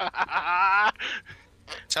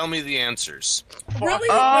 Tell me the answers. Really?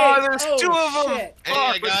 Oh, Wait, there's two of them. shit. Hey,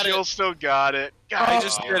 I But got Jill it. still got it. I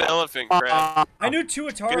just did elephant crap. I knew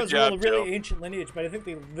Tuataras Good job, were a really Joe. ancient lineage, but I think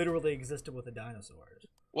they literally existed with the dinosaurs.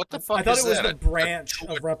 What the fuck I thought is it was that? the branch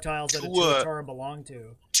of reptiles that a Tuatara belonged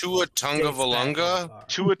to. Tuatunga Valunga?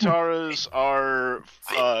 Tuataras are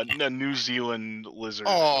a New Zealand lizard.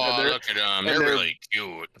 Oh, And look at them. They're and they're- really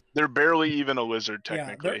cute. They're barely even a lizard, Yeah,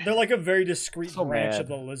 technically. they're like a very discreet So branch mad. of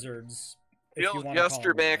the lizards. If you wanna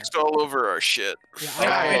Jester call them Maxed all over our shit. that.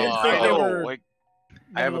 Yeah, I didn't think I they know, were like,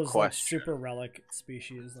 I have one a of those, question. Like, super relic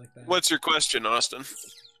species like that. What's your question, Austin?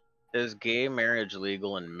 Is gay marriage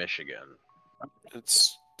legal in Michigan?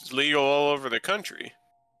 It's legal all over the country.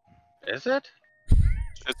 Is it?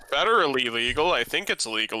 It's federally legal. I think it's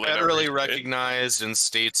legal. in every Federally state. recognized, and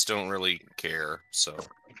states don't really care, so.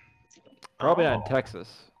 Probably not in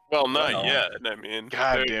Texas. Well, not No. yet. I mean,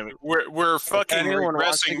 God they're- damn it. we're fucking anyone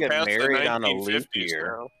wants to regressing get past the married on a leap 1950s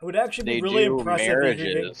year, now. It would actually be They really do impressive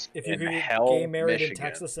marriages if you in could get Hell, gay married in Michigan.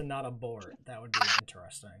 Texas and not abort. That would be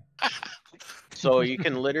interesting. So you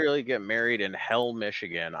can literally get married in Hell,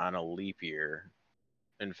 Michigan on a leap year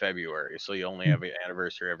in February. So you only have an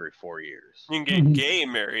anniversary every 4 years. You can get gay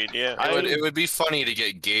married, yeah. It would be funny to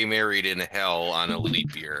get gay married in hell on a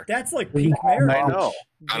leap year. That's like peak marriage. I know.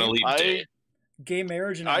 On a leap day. Gay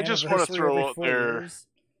marriage and I just want to anniversary throw every out 4 there, years.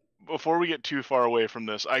 before we get too far away from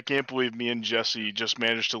this, I can't believe me and Jesse just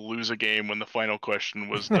managed to lose a game when the final question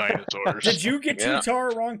was dinosaurs. Did you get Yeah.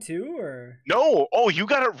 Tuatara wrong too, or No. Oh, you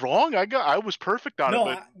got it wrong. I was perfect on no?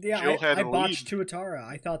 it, but Yeah, Jill had I the botched lead. Tuatara.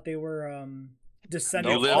 I thought they were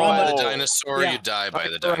descended You live from by the the dinosaur, Yeah. you die by the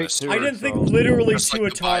Right, dinosaur. too. I didn't think So- literally Just like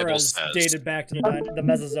the Bible Tuataras says. dated back to the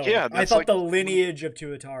Mesozoic. Yeah, I that's thought like- the lineage of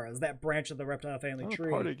Tuataras, that branch of the reptile family Oh, tree,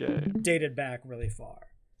 party gay. dated back really far.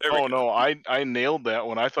 There we Oh go. no, I nailed that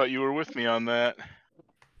one. I thought you were with me on that.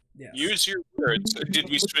 Yes. Use your words. Did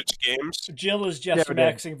we switch games? Jill is Yeah, just we did.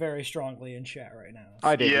 maxing very strongly in chat right now.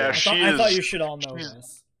 I did. Yeah, I she thought, I thought is- you should all know she's-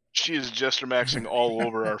 this. She is Jester Maxing all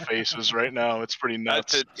over our faces right now. It's pretty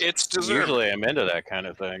nuts. That's it. It's deserved. Usually I'm into that kind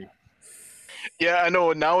of thing. Yeah, I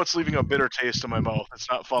know. Now it's leaving a bitter taste in my mouth. It's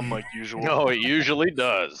not fun like usual. No, it usually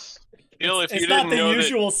does. Bill, if It's you not didn't the know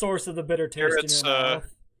usual source of the bitter taste Garrett's, in your mouth.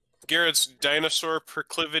 that Garrett's dinosaur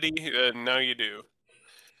proclivity, now you do.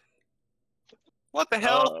 What the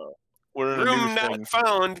hell? We're in a Room new not thing.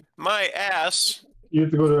 found. My ass. You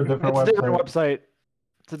have to go to a different It's a different website. website.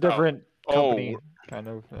 It's a different Oh. company, kind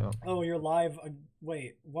of. Yeah. Oh, you're live.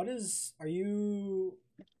 Wait, what is? Are you?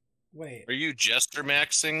 Wait, Are you Jester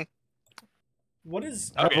Maxing? what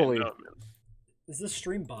is? Okay, Heavily. no, man. Is this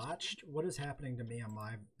stream botched? What is happening to me on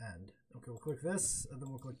my end? Okay, we'll click this, and then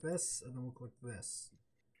we'll click this, and then we'll click this.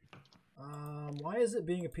 Why is it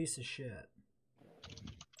being a piece of shit?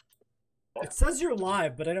 It says you're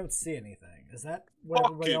live, but I don't see anything. Is that what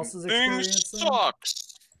everybody Fucking else is thing experiencing?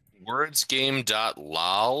 sucks.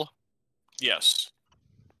 Wordsgame.lol. Yes.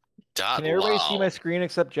 Can everybody see my .lol. screen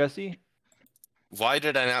except Jesse? Why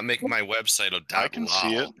did I not make my website a I can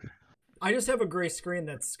see it. I just have a gray screen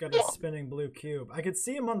that's got a spinning blue cube. I could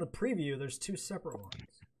see him on the preview. There's two separate ones.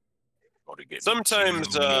 Sometimes,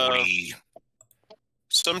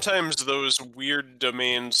 sometimes those weird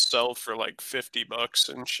domains sell for like $50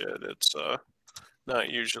 and shit. It's not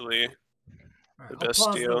usually All right, the I'll best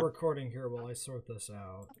pause the deal. recording here while I sort this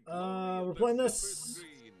out. We're playing this.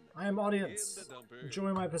 I am audience.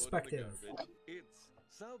 Enjoy my perspective. It's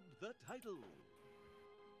subtitle.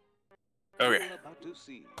 Okay. You're about to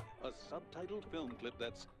see a subtitled film clip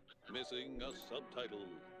that's missing a subtitle,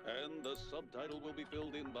 and the subtitle will be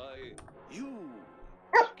filled in by you.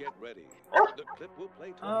 Get ready. The clip will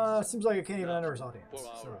play twice. Seems like I can't even enter his audience, For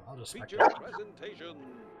so our I'll just feature spectate. presentation.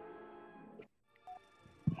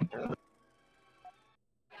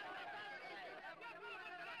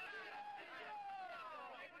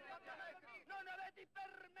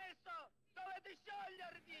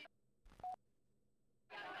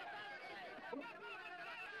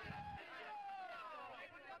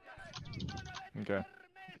 Okay.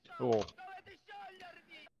 Cool.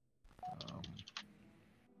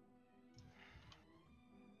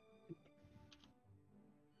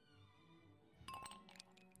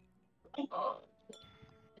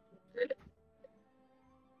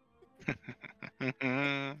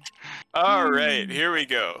 All right, here we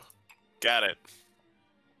go. Got it.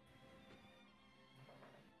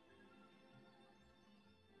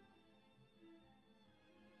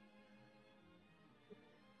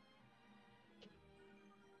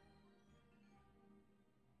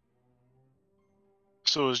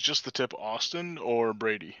 So is just the tip Austin or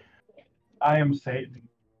Brady? I am Satan.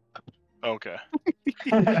 Okay.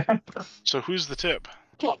 So who's the tip?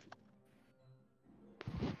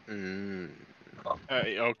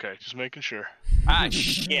 Okay, just making sure. Ah,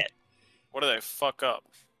 shit. What did I fuck up?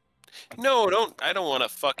 No, I don't want to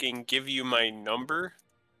fucking give you my number.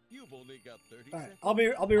 You've only got 30 Alright,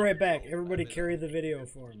 I'll be right back. Everybody carry the video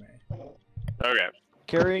for me. Okay.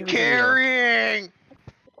 Carrying. the video. Carrying.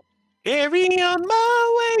 Carry on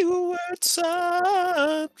my wayward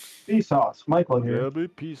son. Vsauce, Michael here. There'll be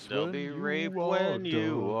peace They'll when be you raped are when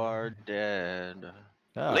you done. are dead.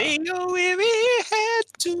 Ah. Lay your weary head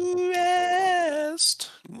to rest.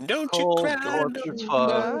 Don't Cold you cry torture no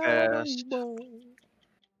fuck more. ass.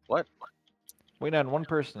 What? Wait on one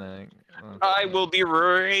person, I think. I will be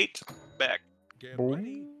right back. Get Boom.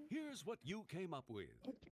 ready. Here's what you came up with.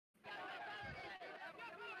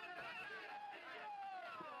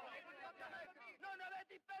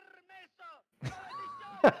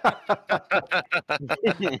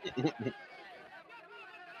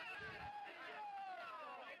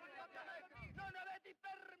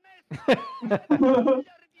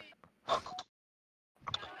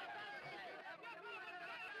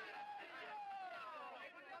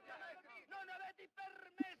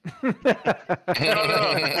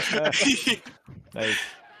 Nice.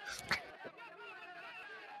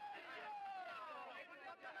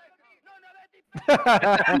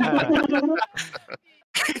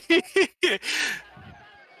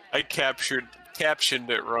 I captioned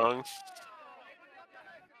it wrong.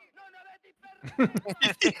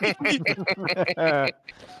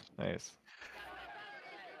 Nice.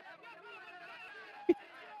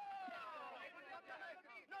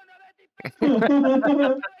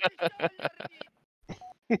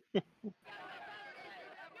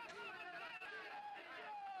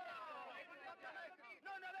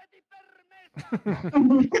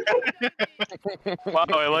 Wow,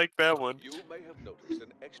 I like that one. You may have noticed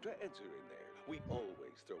an extra answer in there. We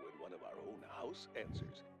always throw in one of our own house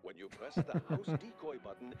answers. When you press the house decoy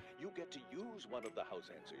button, you get to use one of the house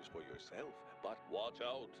answers for yourself. But watch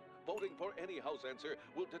out. Voting for any house answer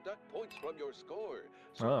will deduct points from your score.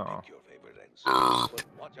 So Oh. pick your favorite answer. But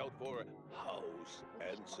watch out for house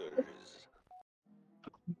answers.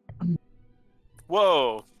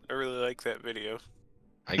 Whoa, I really like that video.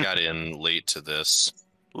 I got in late to this.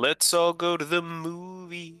 Let's all go to the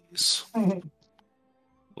movies.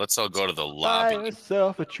 Let's all go to the Buy lobby.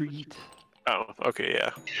 yourself a treat. Oh, okay,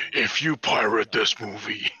 yeah. If you pirate this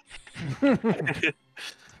movie. Oh dear.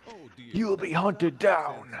 You'll be hunted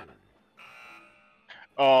down.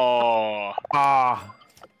 Oh. Ah.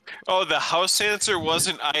 Oh, the house answer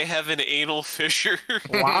wasn't I have an anal fissure.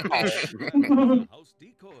 Wow. House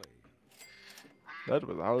decoy. That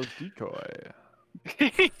was our decoy.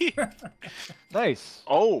 Nice.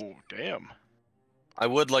 Oh, damn. I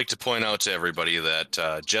would like to point out to everybody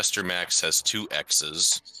that Jester Max has 2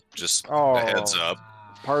 X's. Just Oh. a heads up.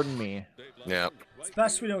 Pardon me. Yeah. It's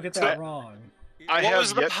best we don't get that wrong. I What have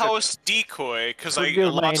was the yet to- house decoy? Because I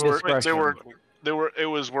Forgive my lost indiscretion. It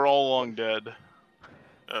was We're All Long Dead.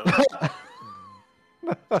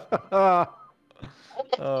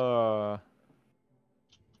 Oh.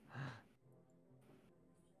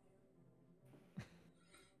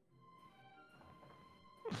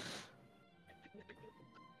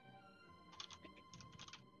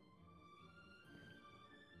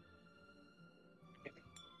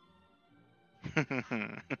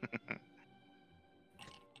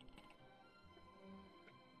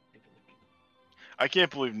 I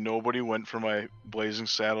can't believe nobody went for my Blazing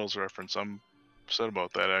Saddles reference. I'm upset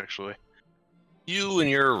about that, actually. You and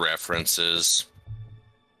your references.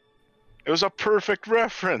 It was a perfect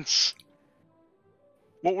reference.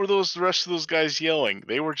 What were the rest of those guys yelling?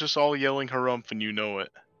 They were just all yelling harumph, and you know it.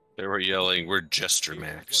 They were yelling, "We're Jester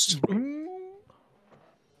Max."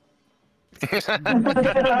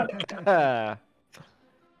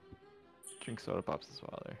 Drink soda pops as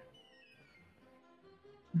well there.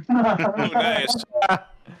 Oh, nice.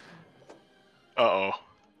 Uh-oh.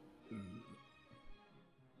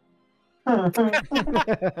 Oh,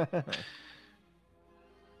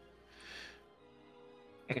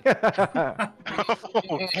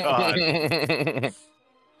 God.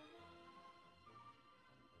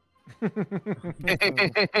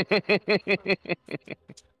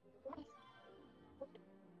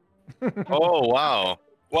 Oh, wow.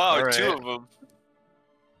 Wow, All right. 2 of them.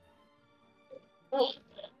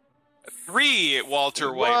 3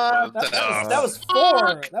 Walter White ones. That was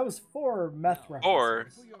 4. That was 4 meth references. 4.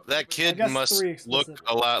 That I kid guess must 3 look explicit.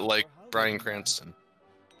 a lot like Bryan Cranston.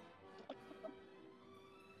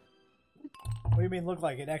 What do you mean look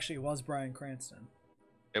like? It actually was Bryan Cranston.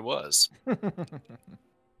 It was.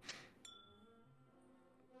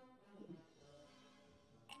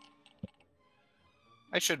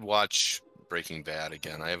 I should watch Breaking Bad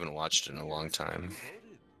again. I haven't watched it in a long time.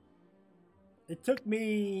 It took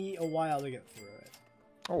me a while to get through it.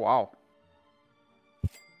 Oh, wow.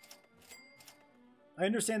 I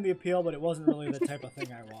understand the appeal, but it wasn't really the type of thing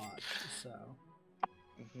I watched, so...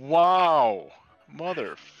 Wow.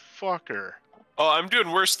 Motherfucker. Oh, I'm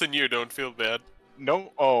doing worse than you. Don't feel bad.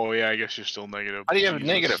 No. Oh, yeah, I guess you're still negative. How do you have Jesus.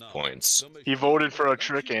 negative points? He voted for a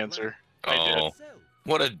trick answer. Oh,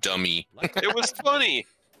 what a dummy. It was funny.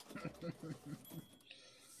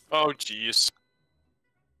 Oh, jeez.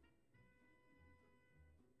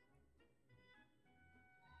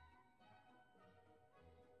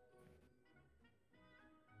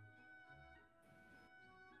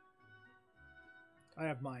 I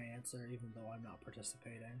have my answer, even though I'm not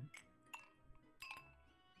participating.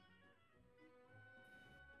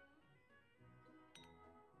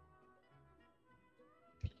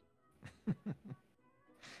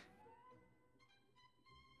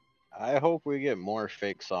 I hope we get more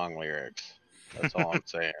fake song lyrics. That's all I'm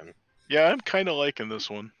saying. Yeah, I'm kind of liking this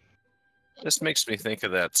one. This makes me think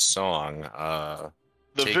of that song, The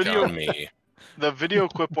Take video, On Me. the video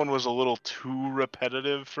clip one was a little too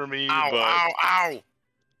repetitive for me. Ow, but... ow, ow!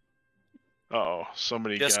 Uh-oh,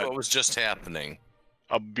 somebody Guess got... what was just happening?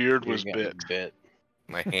 A beard was You're bit. getting bit.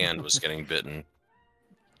 My hand was getting bitten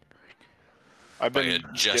I've by been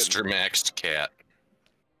a Jester-maxed cat.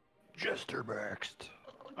 Jester-maxed.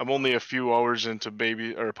 I'm only a few hours into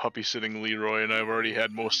baby or puppy sitting Leroy, and I've already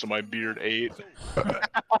had most of my beard ate.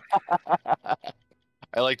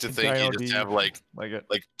 I like to think you just have like it.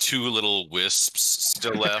 like two little wisps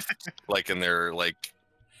still left, like in their like,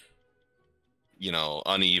 you know,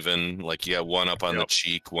 uneven. Like you got one up on the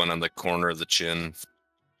cheek, one on the corner of the chin.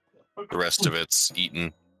 The rest of it's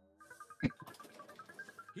eaten.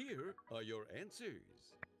 Here are your answers.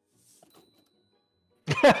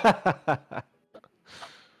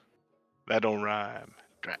 That don't rhyme.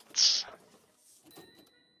 Drats.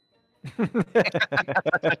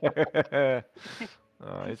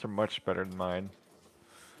 These are much better than mine.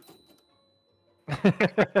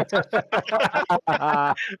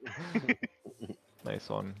 Nice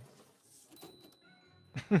one.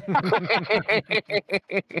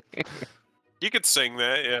 You could sing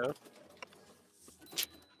that, yeah.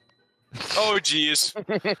 Oh, jeez.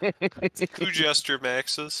 Who Jester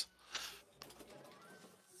Maxes?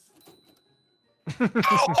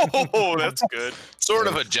 Oh, that's good. Sort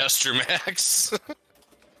of a Jester Max.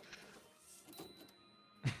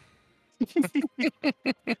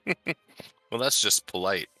 Well, that's just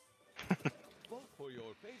polite. Vote for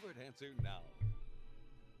your favorite answer now.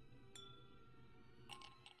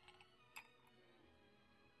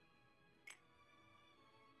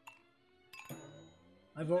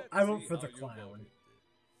 I vote for the clown.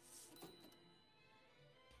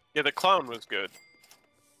 Yeah, the clown was good.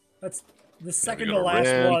 That's the second to gonna last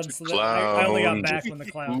rent one, a so that I only got clown back to when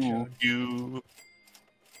the clown showed. You.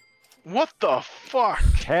 What the fuck?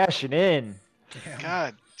 Cashing in. Damn.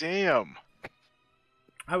 God damn.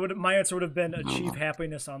 My answer would have been achieve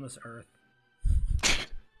happiness on this earth.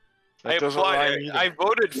 I That doesn't rhyme either. I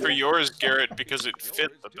voted for yours, Garrett, because it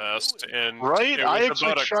fit the best, and Right? it I was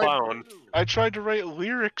actually about a tried. clown. I tried to write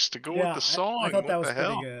lyrics to go Yeah, with the song. I thought that What was the pretty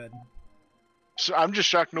hell? good. So I'm just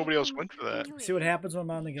shocked nobody else went for that. See what happens when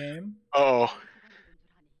I'm on the game? Oh.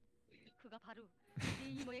 그가 바로 네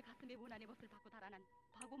이모의 가슴에 원한의 것을 받고 달아난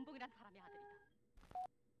박원봉이란 사람의 아들이다.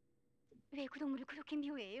 왜 구동물을 그렇게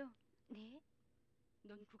미워해요? 네?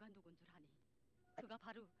 넌 그가 누군 줄 아니? 그가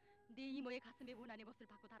바로 네 이모의 가슴에 원한의 것을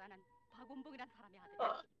받고 달아난 박원봉이란 사람의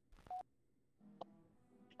아들이다.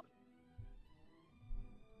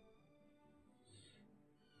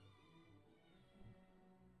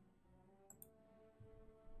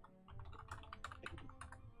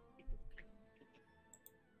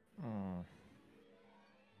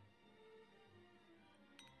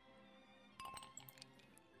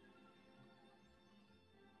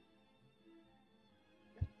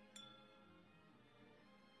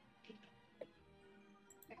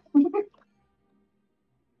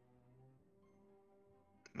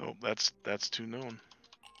 Nope, that's too known.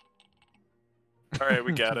 All right,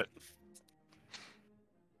 we got it.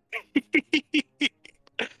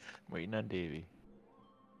 Waiting on Davey.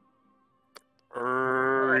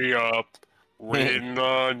 Hurry up. Waiting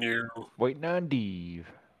on you. Waiting on Dave.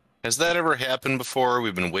 Has that ever happened before?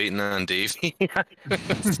 We've been waiting on Davey.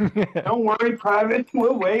 Don't worry, Private.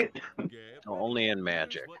 We'll wait. Only in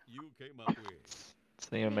Magic. It's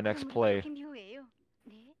the name of my next play.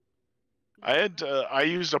 I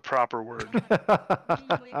used a proper word.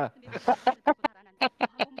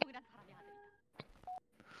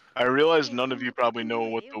 I realize none of you probably know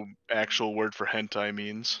what the actual word for hentai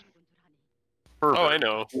means. Oh, I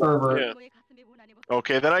know. Pervert. Yeah.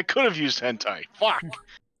 Okay, then I could have used hentai. Fuck.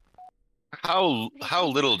 How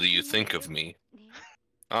little do you think of me?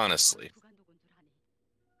 Honestly.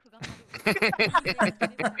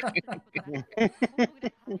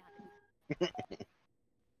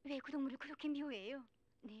 왜 구동물을 그렇게 미워해요?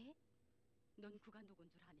 네? 넌 그가 누군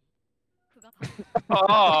줄 아니? 그가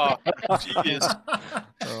Oh, jeez.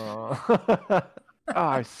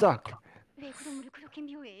 Ah, I suck. 왜 구동물을 그렇게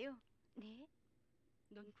미워해요? 네?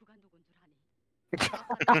 넌 그가 누군 줄 아니?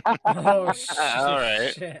 Oh shit! All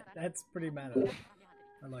right. Shit, that's pretty meta.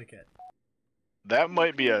 I like it. That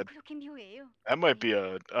might be a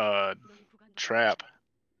trap.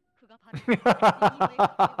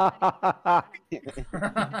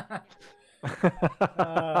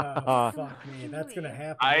 Oh, fuck me. That's gonna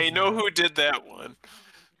happen. I know who did that one.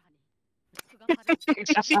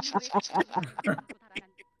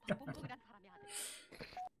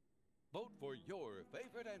 Vote for your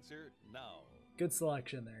favorite answer now. Good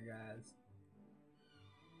selection there, guys.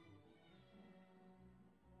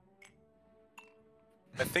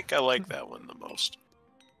 I think I like that one the most.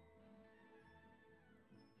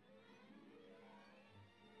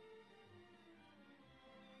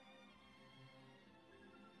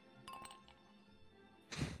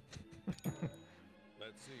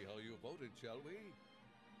 Let's see how you voted, shall we?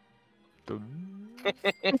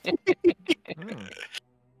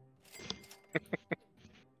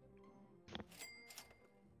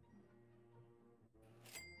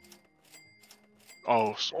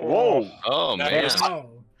 Oh, whoa! Oh man. Oh.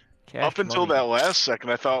 Up until that last second,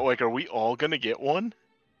 I thought, like, are we all gonna get one?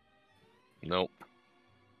 Nope.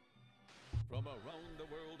 From around the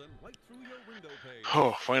world and right through your window pane.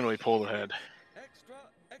 Oh, finally pulled ahead. Extra,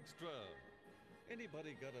 extra.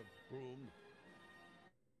 Anybody got a broom?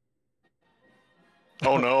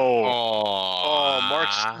 Oh no! Oh,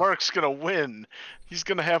 Mark's gonna win. He's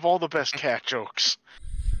gonna have all the best cat jokes.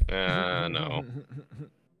 No.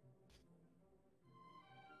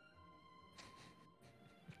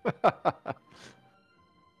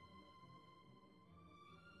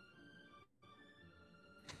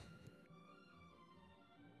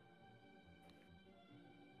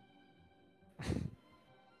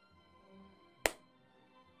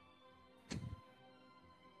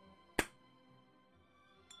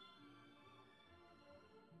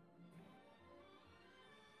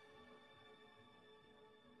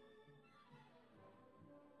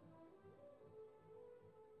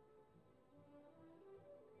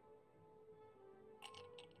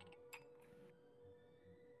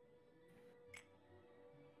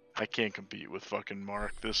 I can't compete with fucking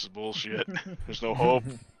Mark. This is bullshit. There's no hope.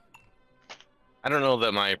 I don't know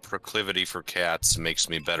that my proclivity for cats makes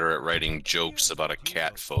me better at writing jokes about a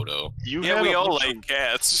cat photo. Yeah, we all like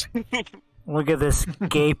cats. Look at this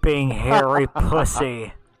gaping, hairy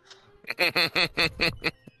pussy.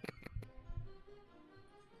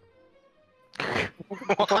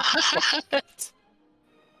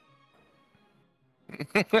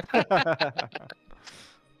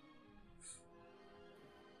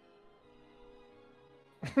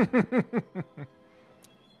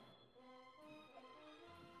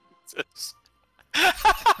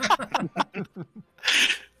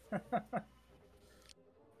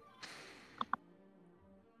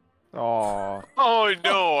 Oh. Oh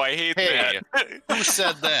no, I hate Hey, that. who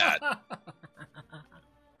said that?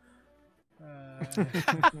 It's true.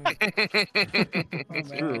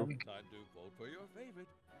 Time to vote for your favorite.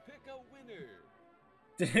 Pick a winner.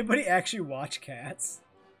 Did anybody actually watch Cats?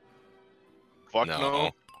 Fuck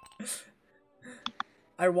no.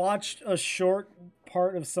 I watched a short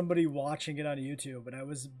part of somebody watching it on YouTube, and I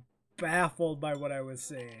was baffled by what I was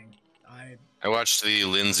seeing. I watched the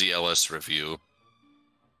Lindsay Ellis review.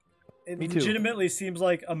 It Me too. legitimately seems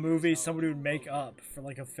like a movie somebody would make up for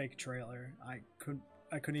like a fake trailer. I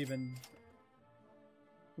couldn't even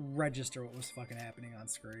register what was fucking happening on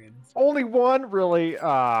screen. Only one, really?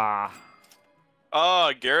 Oh,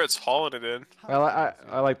 Garrett's hauling it in.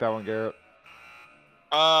 I like that one, Garrett.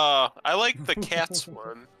 I like the cats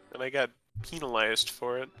one, and I got penalized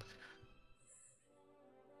for it.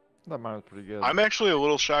 That mine was pretty good. I'm actually a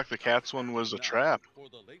little shocked the cats one was a trap. For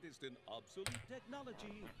the latest in obsolete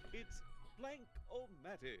technology, it's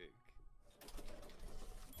Blank-O-Matic.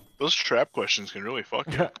 Those trap questions can really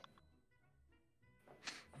fuck you.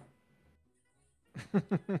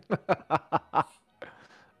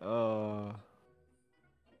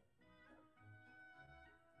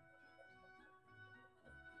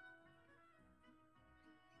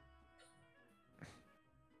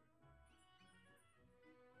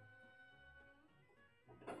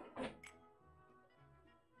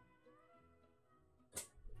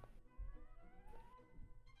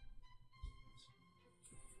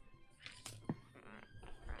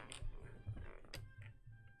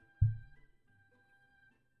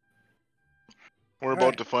 We're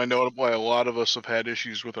about to find out why a lot of us have had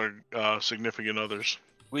issues with our significant others.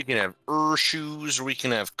 We can have shoes, or we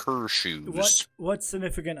can have shoes. What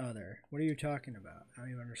significant other? What are you talking about? I don't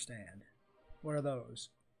even understand. What are those?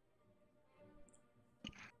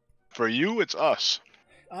 For you, it's us.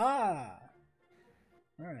 Ah.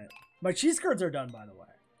 All right. My cheese curds are done, by the way.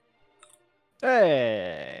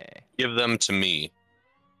 Hey. Give them to me.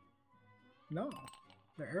 No,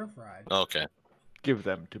 they're air fried. Okay. Give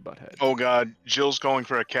them to Butthead. Oh God, Jill's going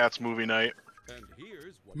for a Cats movie night. And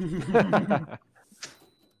here's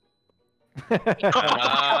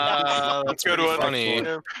That's good one. Funny.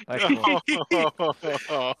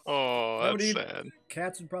 Oh, that's sad.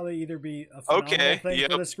 Cats would probably either be a phenomenal thing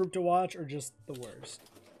yep. for this group to watch or just the worst.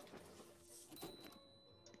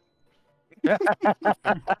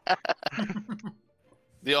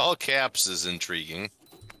 The all caps is intriguing.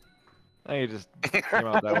 I think it just came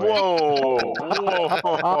out that way. Whoa!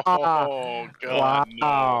 Whoa! God, wow.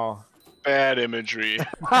 no. Bad imagery.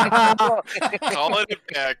 Call it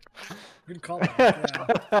back. Good call. Yeah.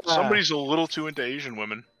 Somebody's a little too into Asian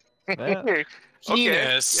women. Yeah.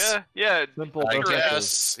 Penis. Okay. Yeah. Simple I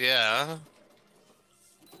differences. guess. Yeah.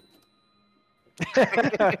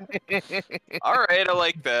 All right. I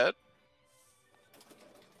like that.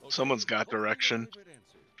 Someone's got direction.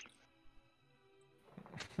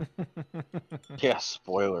 Yeah,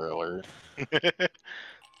 spoiler alert.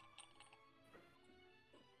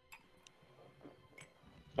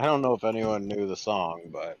 I don't know if anyone knew the song,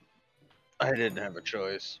 but I didn't have a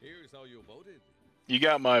choice. Here's how you voted. You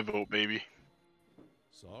got my vote, baby.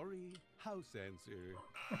 Sorry, house answer.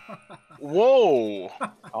 Whoa!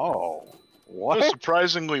 Oh, what? That's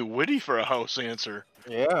surprisingly witty for a house answer.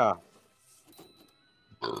 Yeah.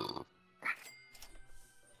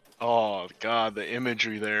 Oh God, the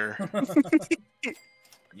imagery there.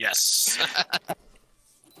 Yes.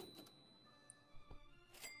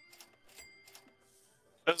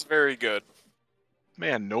 That's very good.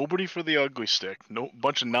 Man, nobody for the ugly stick. No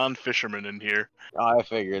bunch of non-fishermen in here. I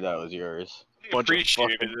figured that was yours.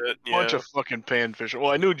 Appreciated it. Yeah. Bunch of fucking pan fisher.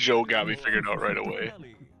 Well, I knew Joe got me figured out right away.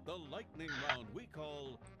 The lightning round we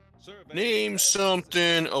call survey. Name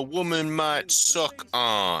something a woman might suck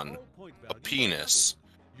on. A penis.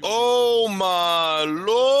 Oh my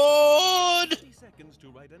lord! 30 seconds to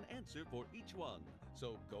write an answer for each one.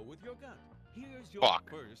 So go with your gut. Here's your Fuck.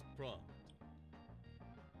 first prompt.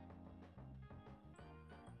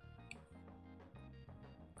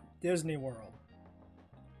 Disney World.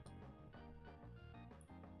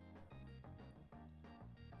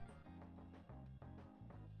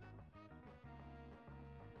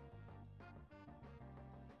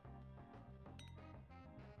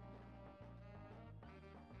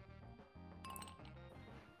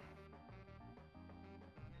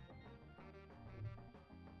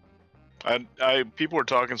 People were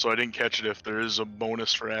talking, so I didn't catch it. If there is a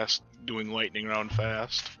bonus for doing lightning round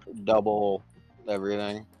fast, Double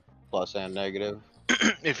everything, plus and negative.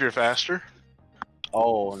 if you're faster.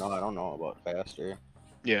 Oh no, I don't know about faster.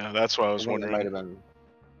 Yeah, that's why I was think wondering. It might have been.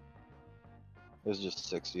 It was just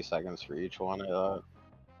 60 seconds for each one. I thought.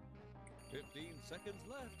 15 seconds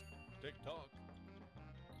left. Tick tock.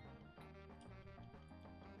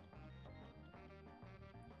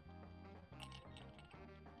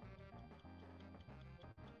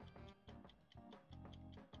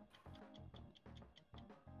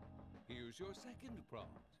 Here's your second prompt.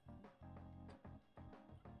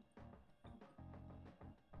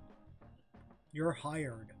 You're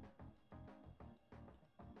hired.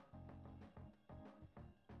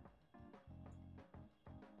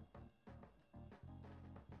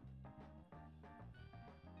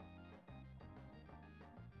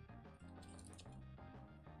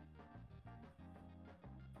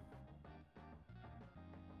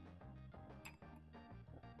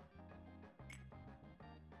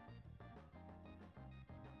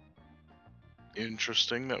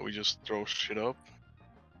 Interesting that we just throw shit up.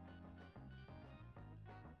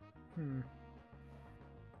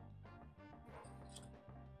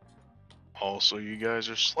 Also, you guys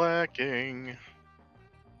are slacking.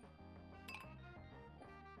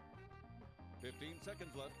 15 seconds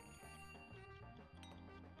left.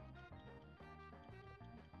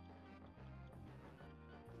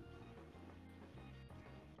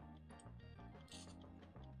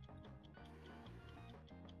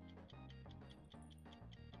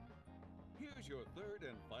 Here's your third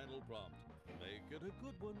and final prompt. Make it a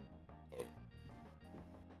good one.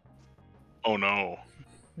 Oh no.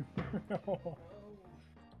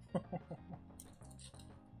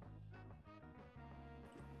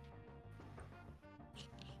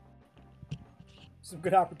 Some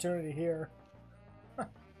good opportunity here.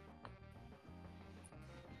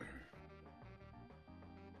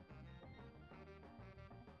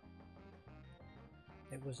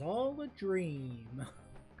 It was all a dream.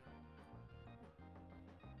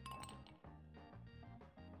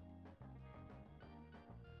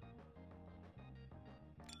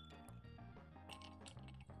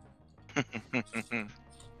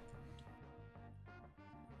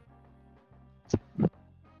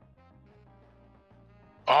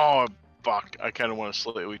 Oh, fuck. I kind of want to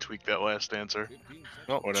slightly tweak that last answer.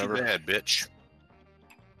 Oh, Whatever. Too bad, bitch.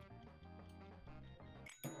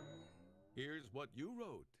 Here's what you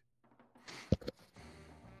wrote.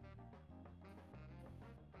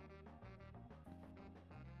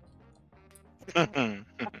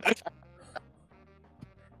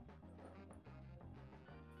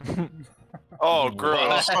 Oh,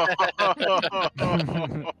 gross.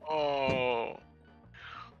 Oh.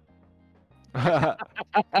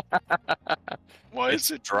 Why It's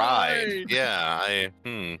is it dried. dried? Yeah,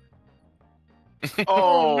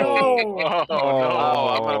 Oh, no. Oh, no. Oh,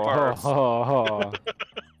 I'm gonna barf.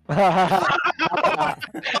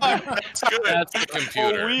 That's good. That's the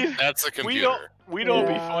computer. That's the computer. We don't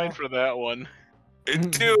be Yeah. fine for that one.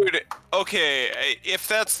 Dude, okay, if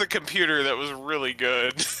that's the computer, that was really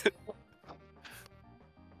good. Vote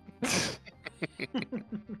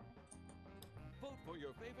for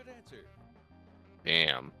your favorite answer.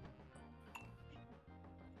 Damn.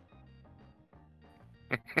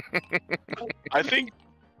 I think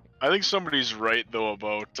somebody's right though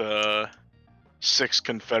about 6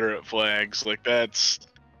 Confederate flags. Like that's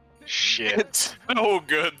shit. It's so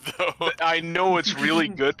good, though. I know it's really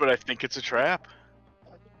good, but I think it's a trap.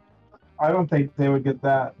 I don't think they would get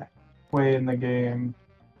that way in the game.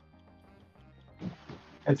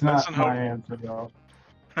 It's not That's not my how- answer, though.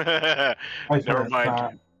 I swear Never it's mind.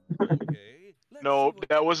 not. Okay. let's No, see what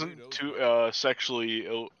that the wasn't Dorito too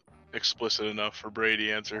sexually explicit enough for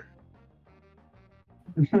Brady answer.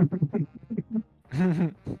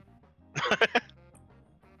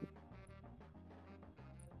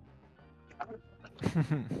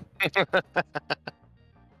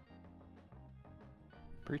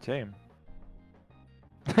 Pretty tame.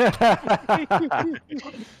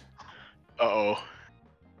 Uh-oh.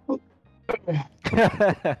 What is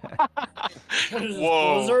this,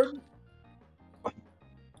 Whoa. Blizzard?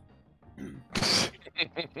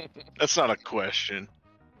 That's not a question.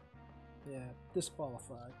 Yeah,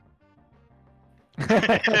 disqualified.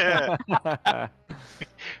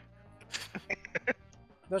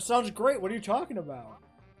 That sounds great. What are you talking about?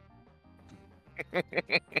 Vote for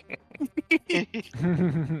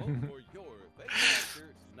your favorite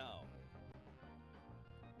answer now.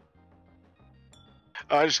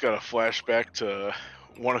 I just got a flashback to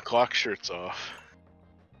 1 o'clock shirts off.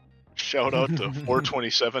 Shout out to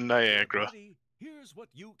 427 Niagara. Ready? Here's what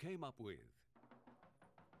you came up with.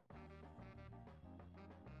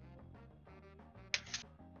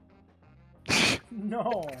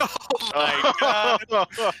 No. Oh my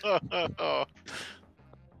god.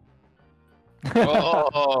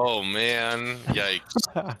 Oh man! Yikes!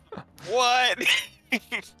 What?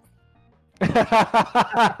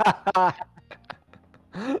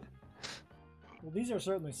 Well, these are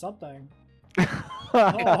certainly something.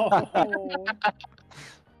 Oh.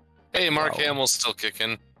 Hey, Mark Wow. Hamill's still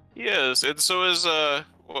kicking. He is, and so is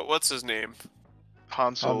what's his name?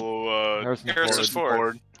 Han Solo, Harrison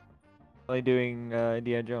Ford. Only doing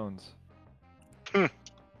Indiana Jones. Yeah,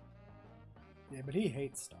 but he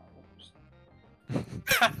hates Star Wars.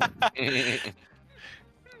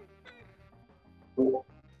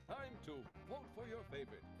 Time to vote for your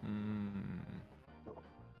favorite.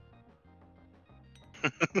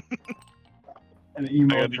 An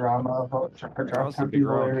emo I gotta- drama about Jar Jar Charles Jar would be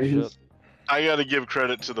wrong, hilarious. shit. I gotta give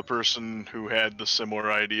credit to the person who had the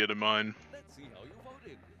similar idea to mine. Let's see how you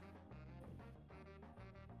voted.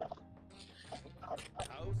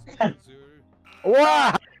 House answer.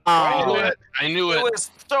 Wow! I knew it. I knew It it.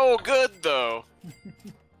 was so good, though.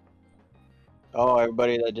 Oh,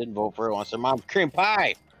 everybody that didn't vote for it wants their mom cream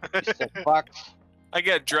pie. You sick fucks. I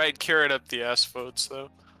got dried carrot up the ass votes, though.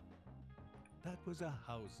 That was a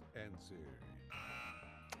house answer.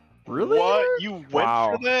 Really? What? You went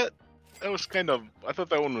Wow. for that? That was kind of... I thought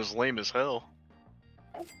that one was lame as hell.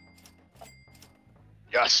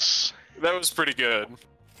 Yes! That was pretty good.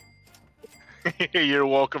 You're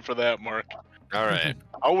welcome for that, Mark. All right.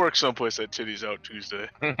 I'll work someplace at Titties Out Tuesday.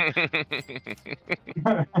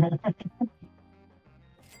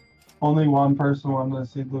 Only one person wanted to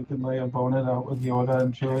see Luke and Leia bone it out with Yoda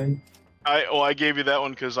and Chewie. I gave you that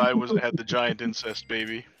one because I had the giant incest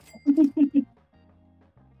baby.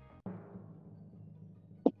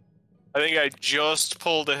 I think I just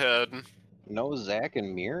pulled ahead. No Zach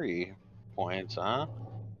and Miri points, huh?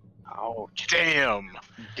 Ouch. Damn!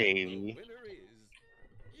 Davey. Winner is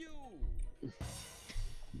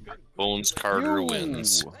Bones Carter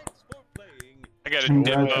wins. I got a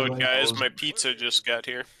Congratulations. dip mode, guys. My pizza just got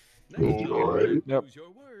here. Alright. Yep.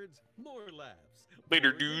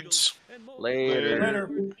 Later, dudes. Later. Later.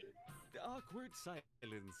 Awkward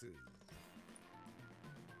silences.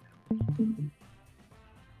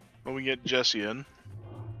 When we get Jesse in.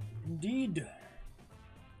 Indeed.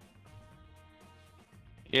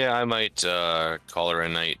 Yeah, I might call her a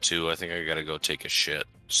night too. I think I gotta go take a shit.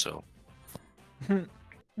 So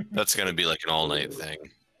that's gonna be like an all-night thing.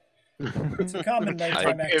 It's a common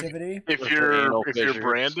nighttime activity. If anal you're fissures.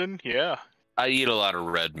 Brandon, yeah. I eat a lot of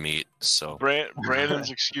red meat, so.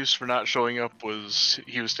 Brandon's excuse for not showing up was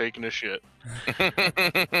he was taking a shit.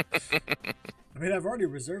 I mean, I've already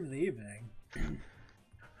reserved the evening. I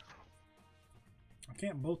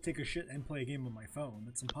can't both take a shit and play a game on my phone.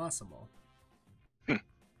 It's impossible.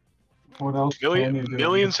 What else can you do?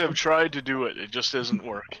 Millions have tried to do it. It just doesn't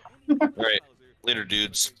work. Alright, later,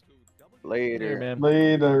 dudes. Later. Man.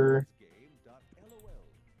 Later.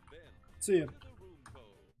 See ya.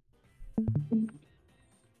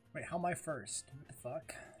 Wait, how am I first? What the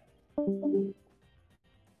fuck?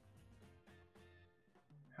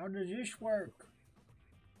 How did this work?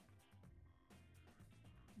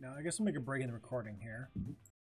 No, I guess I'll make a break in the recording here.